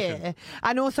more a year. efficient.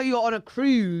 And also, you're on a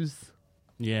cruise.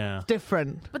 Yeah.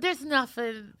 Different. But there's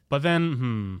nothing. But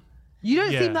then, You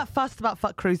don't Yeah. seem that fussed about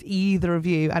fuck cruise, either of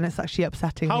you, and it's actually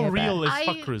upsetting me how a bit. real is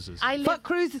fuck cruises? I live, Fuck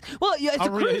cruises. Well, yeah, it's How a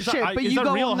real- cruise is that- ship, but is you that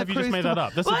go real, or on the have you just cruise made to- that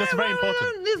up? That's very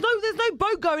important. There's no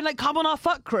boat going like come on our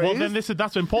fuck cruise. Well, then that's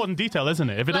an important detail, isn't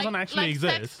it? If it doesn't actually like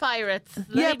exist. Sex pirates.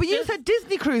 yeah, Like, but you just- said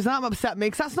Disney cruise, and that upset me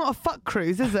because that's not a fuck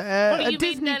cruise, is it? What a do you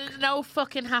Disney. mean no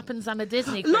fucking happens on a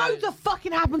Disney cruise? Loads of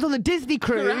fucking happens on the Disney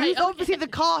cruise. Right, okay. Obviously, the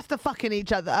cast are fucking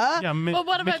each other. Yeah, Well,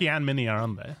 what about- Mickey and Minnie are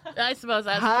on there. I suppose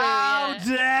that's How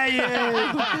true. Yeah. dare you!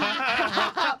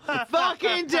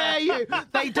 Fucking dare you!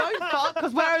 They don't fuck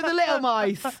because where are the little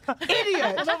mice?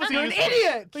 Idiot! You're an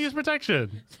idiot! They use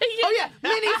protection. Oh yeah,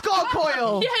 Minnie's got a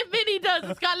coil. Yeah, Minnie does.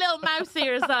 It's got little mouse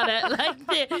ears on it. Like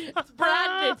it's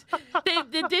branded.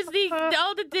 The Disney,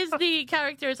 all the Disney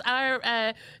characters are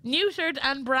neutered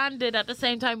and branded at the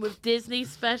same time with Disney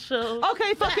special.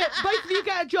 Okay, fuck it. Both of you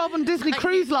get a job on Disney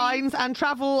Cruise Lines and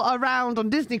travel around on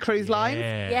Disney Cruise Lines.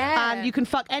 Yeah. And you can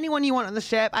fuck anyone you want on the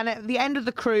ship. And at the end of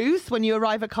the cruise, when you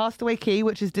arrive at Castaway Cay,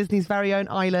 which is Disney's very own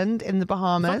island in the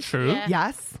Bahamas. Is that true? Yeah.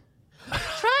 Yes.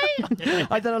 Try.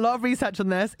 I've done a lot of research on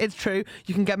this. It's true.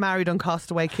 You can get married on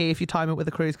Castaway Cay if you time it with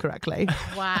the cruise correctly.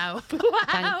 Wow.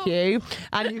 Thank you.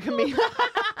 And you can meet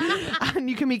and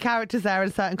you can meet characters there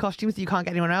in certain costumes that you can't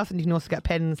get anywhere else, and you can also get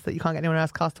pins that you can't get anywhere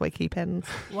else, Castaway Cay pins.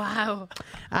 Wow.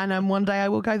 And one day I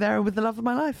will go there with the love of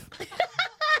my life.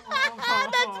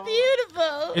 That's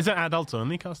beautiful. Is it adults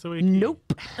only, Castaway Cay?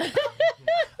 Nope.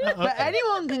 But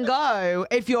anyone can go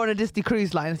if you're on a Disney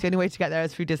Cruise Line. It's the only way to get there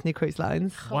is through Disney Cruise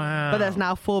Lines. Wow. But there's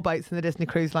now 4 boats in the Disney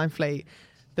Cruise Line fleet.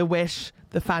 The Wish,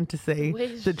 the Fantasy,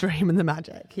 Wish. the Dream and the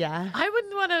Magic. Yeah. I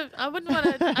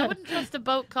wouldn't trust a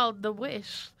boat called the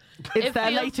Wish. It's It their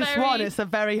feels latest very- one. It's a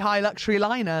very high luxury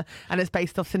liner, and it's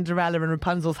based off Cinderella and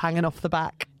Rapunzel's hanging off the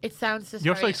back. It sounds just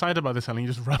You're so very... excited about this, Helen.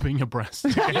 You're just rubbing your breast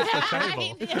against the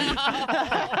table.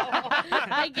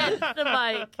 Against the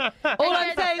mic. All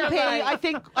I'm saying, P,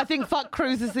 I think fuck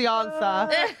cruise is the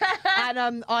answer.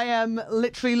 And I am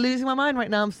literally losing my mind right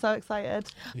now. I'm so excited.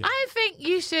 I think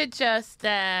you should just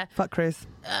Fuck cruise.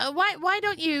 why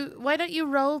don't you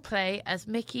role play as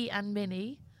Mickey and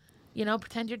Minnie? You know,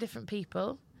 pretend you're different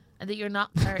people and that you're not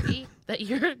 30, that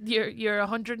you're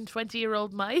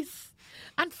 120-year-old mice,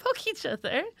 and fuck each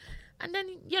other, and then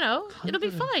it'll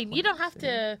be fine. You don't have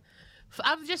to.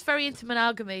 I'm just very into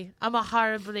monogamy. I'm a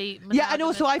horribly Yeah, and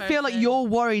also I monogamous feel like person. you're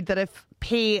worried that if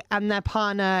P and their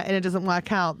partner and it doesn't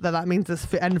work out, that means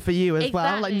it's end for you as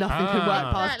well. Like Exactly. nothing could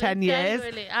work past 10 years.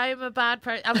 Genuinely, I'm a bad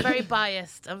person. I'm very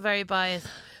biased.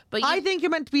 But I think you're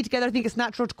meant to be together. I think it's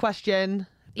natural to question,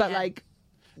 but Yeah. like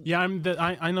Yeah,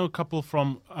 I know a couple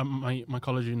from my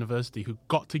college university who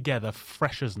got together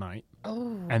freshers night.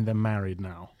 Oh. And they're married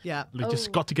now. Yeah. They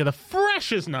just got together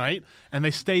freshers night and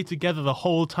they stayed together the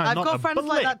whole time. I've not got a friends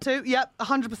like blip. that too. Yep,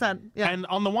 100%. Yeah. And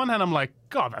on the one hand, I'm like,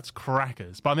 God, that's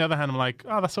crackers. But on the other hand, I'm like,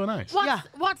 oh, that's so nice.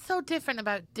 What's so different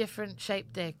about different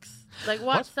shaped dicks? Like,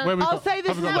 what's so... Where we I'll got- say this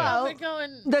have we as got well. We're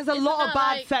going- There's a Isn't lot of that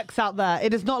bad like- sex out there.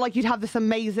 It is not like you'd have this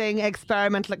amazing,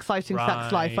 experimental, exciting sex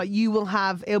Right. life. Like you will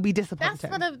have, it'll be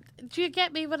disappointing. That's what do you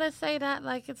get me when I say that?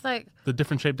 Like, it's like, The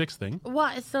different shaped dicks thing.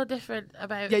 what is so different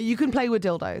about... Yeah, you can play with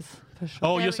dildos for sure.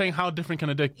 Oh, There you're we saying how different can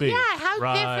a dick be? Yeah, how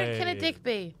different can a Right. dick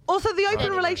be? Also, the open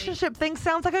Anyway. relationship thing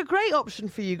sounds like a great option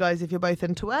for you guys if you're both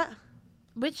into it.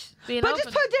 Which, being But open...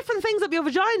 just put different things up your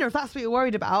vagina if that's what you're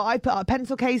worried about. I put up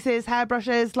pencil cases,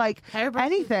 hairbrushes, like Hairbrushes?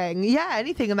 anything. Yeah,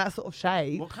 anything in that sort of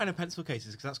shape. What kind of pencil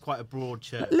cases? Because that's quite a broad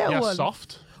shirt. Little Yeah, ones.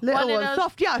 soft. Little One of ones. those-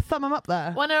 Soft, yeah, thumb them up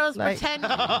there. One of those Like-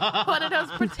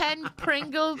 pretend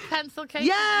Pringle pencil cases.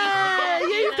 Yeah,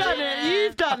 you've done it.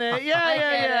 You've done it. Yeah, I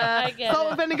yeah, get it, yeah. I get Salt it.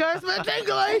 and vinegar, it's a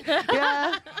tingly.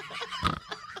 Yeah.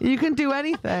 You can do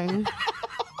anything.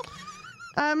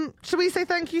 Should we say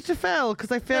thank you to Phil?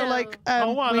 Because I feel Phil. like.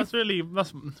 Oh, wow, we've- that's really...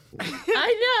 That's I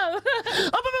know. Oh,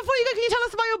 but before you go, can you tell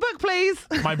us about your book,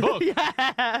 please? my book.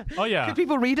 Yeah. Oh, yeah. Could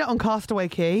people read it on Castaway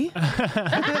Key?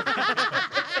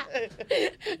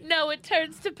 No, it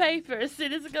turns to paper as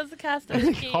soon as it goes to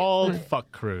Castaway Key. Called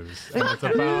Fuck Cruise. And it's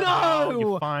about how you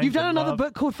No! find You've done the another love-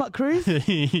 book called Fuck Cruise?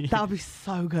 That would be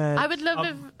so good. I would love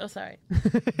if... Oh, sorry.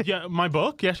 Yeah, my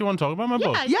book. You actually want to talk about my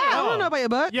book? Yeah, I want to know about your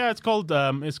book. Yeah, it's called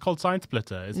Side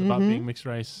Splitter. It's about being mixed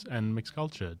race and mixed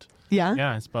cultured. Yeah.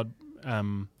 Yeah, it's about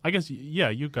I guess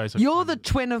you guys are. You're the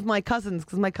twin of my cousins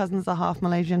because my cousins are half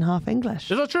Malaysian, half English.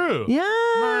 Is that true?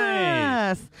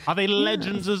 Yes. Nice. Are they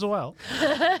legends as well?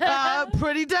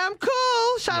 Pretty damn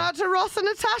cool. Shout out to Ross and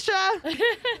Natasha.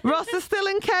 Ross is still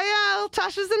in KL.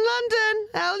 Tasha's in London.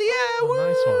 Hell yeah. Woo.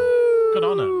 Nice one. Good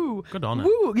on him. Good on him.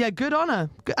 Woo. Yeah, good on her.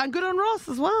 And good on Ross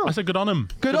as well. I said good on him.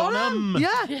 Good on him.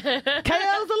 Yeah.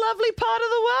 KL's a lovely part of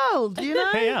the world, you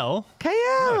know? KL.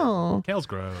 KL. KL's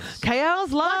gross.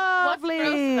 KL's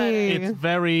lovely.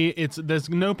 There's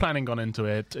no planning gone into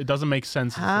it. It doesn't make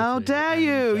sense. How dare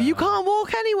you? You can't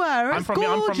walk anywhere. It's I'm from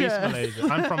gorgeous. East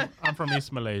Malaysia. I'm from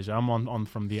East Malaysia. I'm on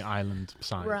from the island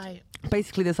side. Right.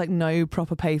 Basically, there's like no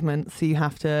proper pavement, so you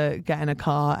have to get in a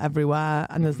car everywhere,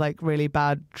 and there's like really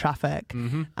bad traffic,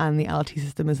 and the LRT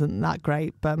system isn't that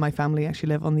great. But my family actually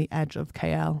live on the edge of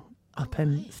KL, up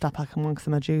in Stapak and Wangsa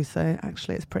Maju, so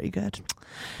actually it's pretty good.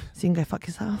 So you can go fuck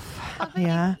yourself.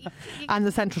 Yeah. And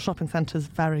the central shopping centre is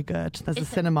very good. There's a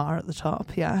cinema at the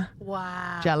top. Yeah.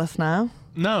 Wow. Jealous now?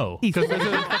 No, because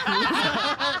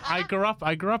I grew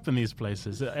up in these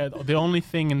places. The only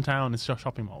thing in town is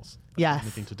shopping malls. That's Yes. the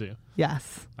only thing to do.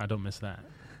 Yes. I don't miss that.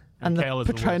 And the KL is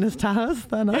Petronas Towers,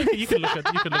 they're nice. you can look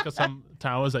at some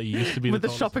towers that used to be With the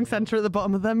tallest shopping in the world. centre at the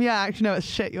bottom of them. Yeah, actually, no, it's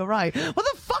shit. You're right. What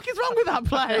the fuck is wrong with that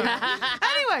place?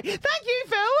 Anyway, thank you,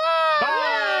 Phil. Bye.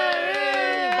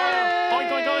 Bye.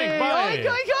 Oink, oink, oink. Bye. Oink,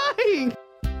 oink,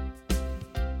 oink.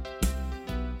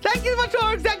 Thank you so much to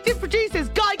our executive producers,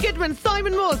 Guy Goodman,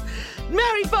 Simon Morse,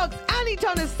 Mary Fox, Annie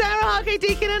Thomas, Sarah Harkey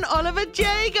Deacon, and Oliver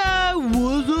Jager.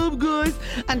 What's up, guys?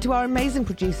 And to our amazing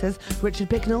producers, Richard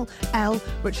Bicknell,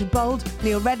 Richard Bold,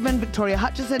 Neil Redmond, Victoria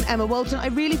Hutchison, Emma Walton. I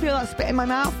really feel that spit in my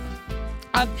mouth.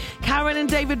 Karen and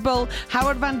David Bull,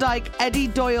 Howard Van Dyke, Eddie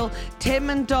Doyle,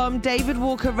 Tim and Dom, David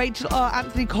Walker, Rachel R,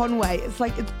 Anthony Conway. It's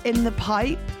like it's in the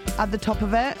pipe at the top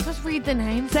of it. Just read the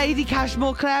names. Sadie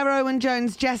Cashmore, Claire Owen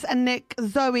Jones, Jess and Nick,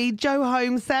 Zoe, Joe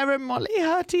Holmes, Sarah Molly,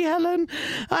 Hertie Helen,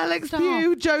 Alex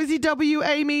Pugh, Josie W,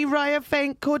 Amy, Raya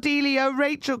Fink, Cordelia,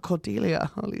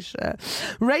 holy shit,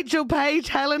 Rachel Page,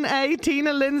 Helen A,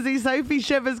 Tina Lindsay, Sophie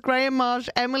Shivers, Graham Marsh,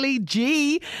 Emily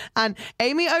G, and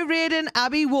Amy O'Riordan,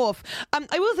 Abby Wharf.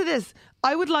 I will say this,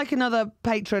 I would like another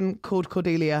patron called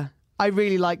Cordelia. I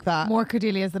really like that. More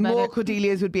Cordelias, the better. More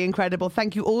Cordelias would be incredible.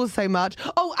 Thank you all so much.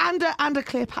 Oh, and a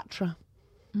Cleopatra.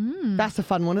 That's a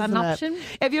fun one, isn't An it? option.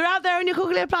 If you're out there and you're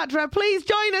called Cleopatra, please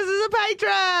join us as a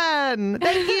patron.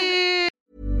 Thank you.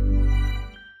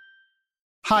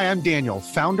 Hi, I'm Daniel,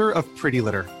 founder of Pretty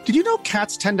Litter. Did you know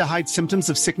cats tend to hide symptoms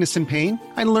of sickness and pain?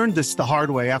 I learned this the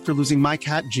hard way after losing my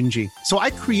cat, Gingy. So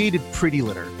I created Pretty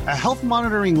Litter, a health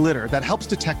monitoring litter that helps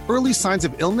detect early signs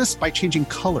of illness by changing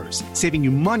colors, saving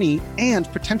you money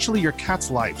and potentially your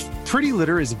cat's life. Pretty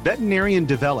Litter is veterinarian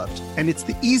developed, and it's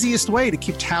the easiest way to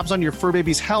keep tabs on your fur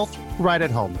baby's health right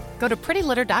at home. Go to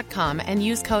prettylitter.com and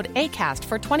use code ACAST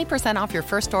for 20% off your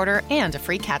first order and a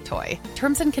free cat toy.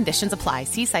 Terms and conditions apply.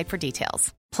 See site for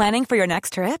details. Planning for your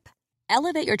next trip?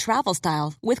 Elevate your travel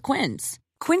style with Quince.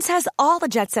 Quince has all the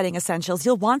jet-setting essentials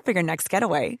you'll want for your next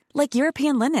getaway, like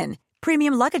European linen,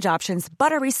 premium luggage options,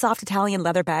 buttery soft Italian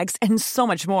leather bags, and so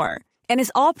much more. And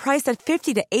is all priced at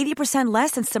 50 to 80%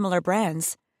 less than similar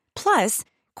brands. Plus,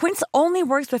 Quince only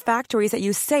works with factories that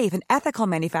use safe and ethical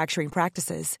manufacturing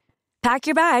practices. Pack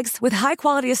your bags with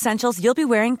high-quality essentials you'll be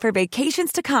wearing for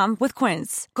vacations to come with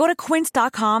Quince. Go to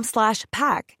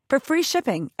quince.com/pack for free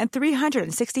shipping and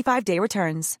 365-day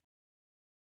returns.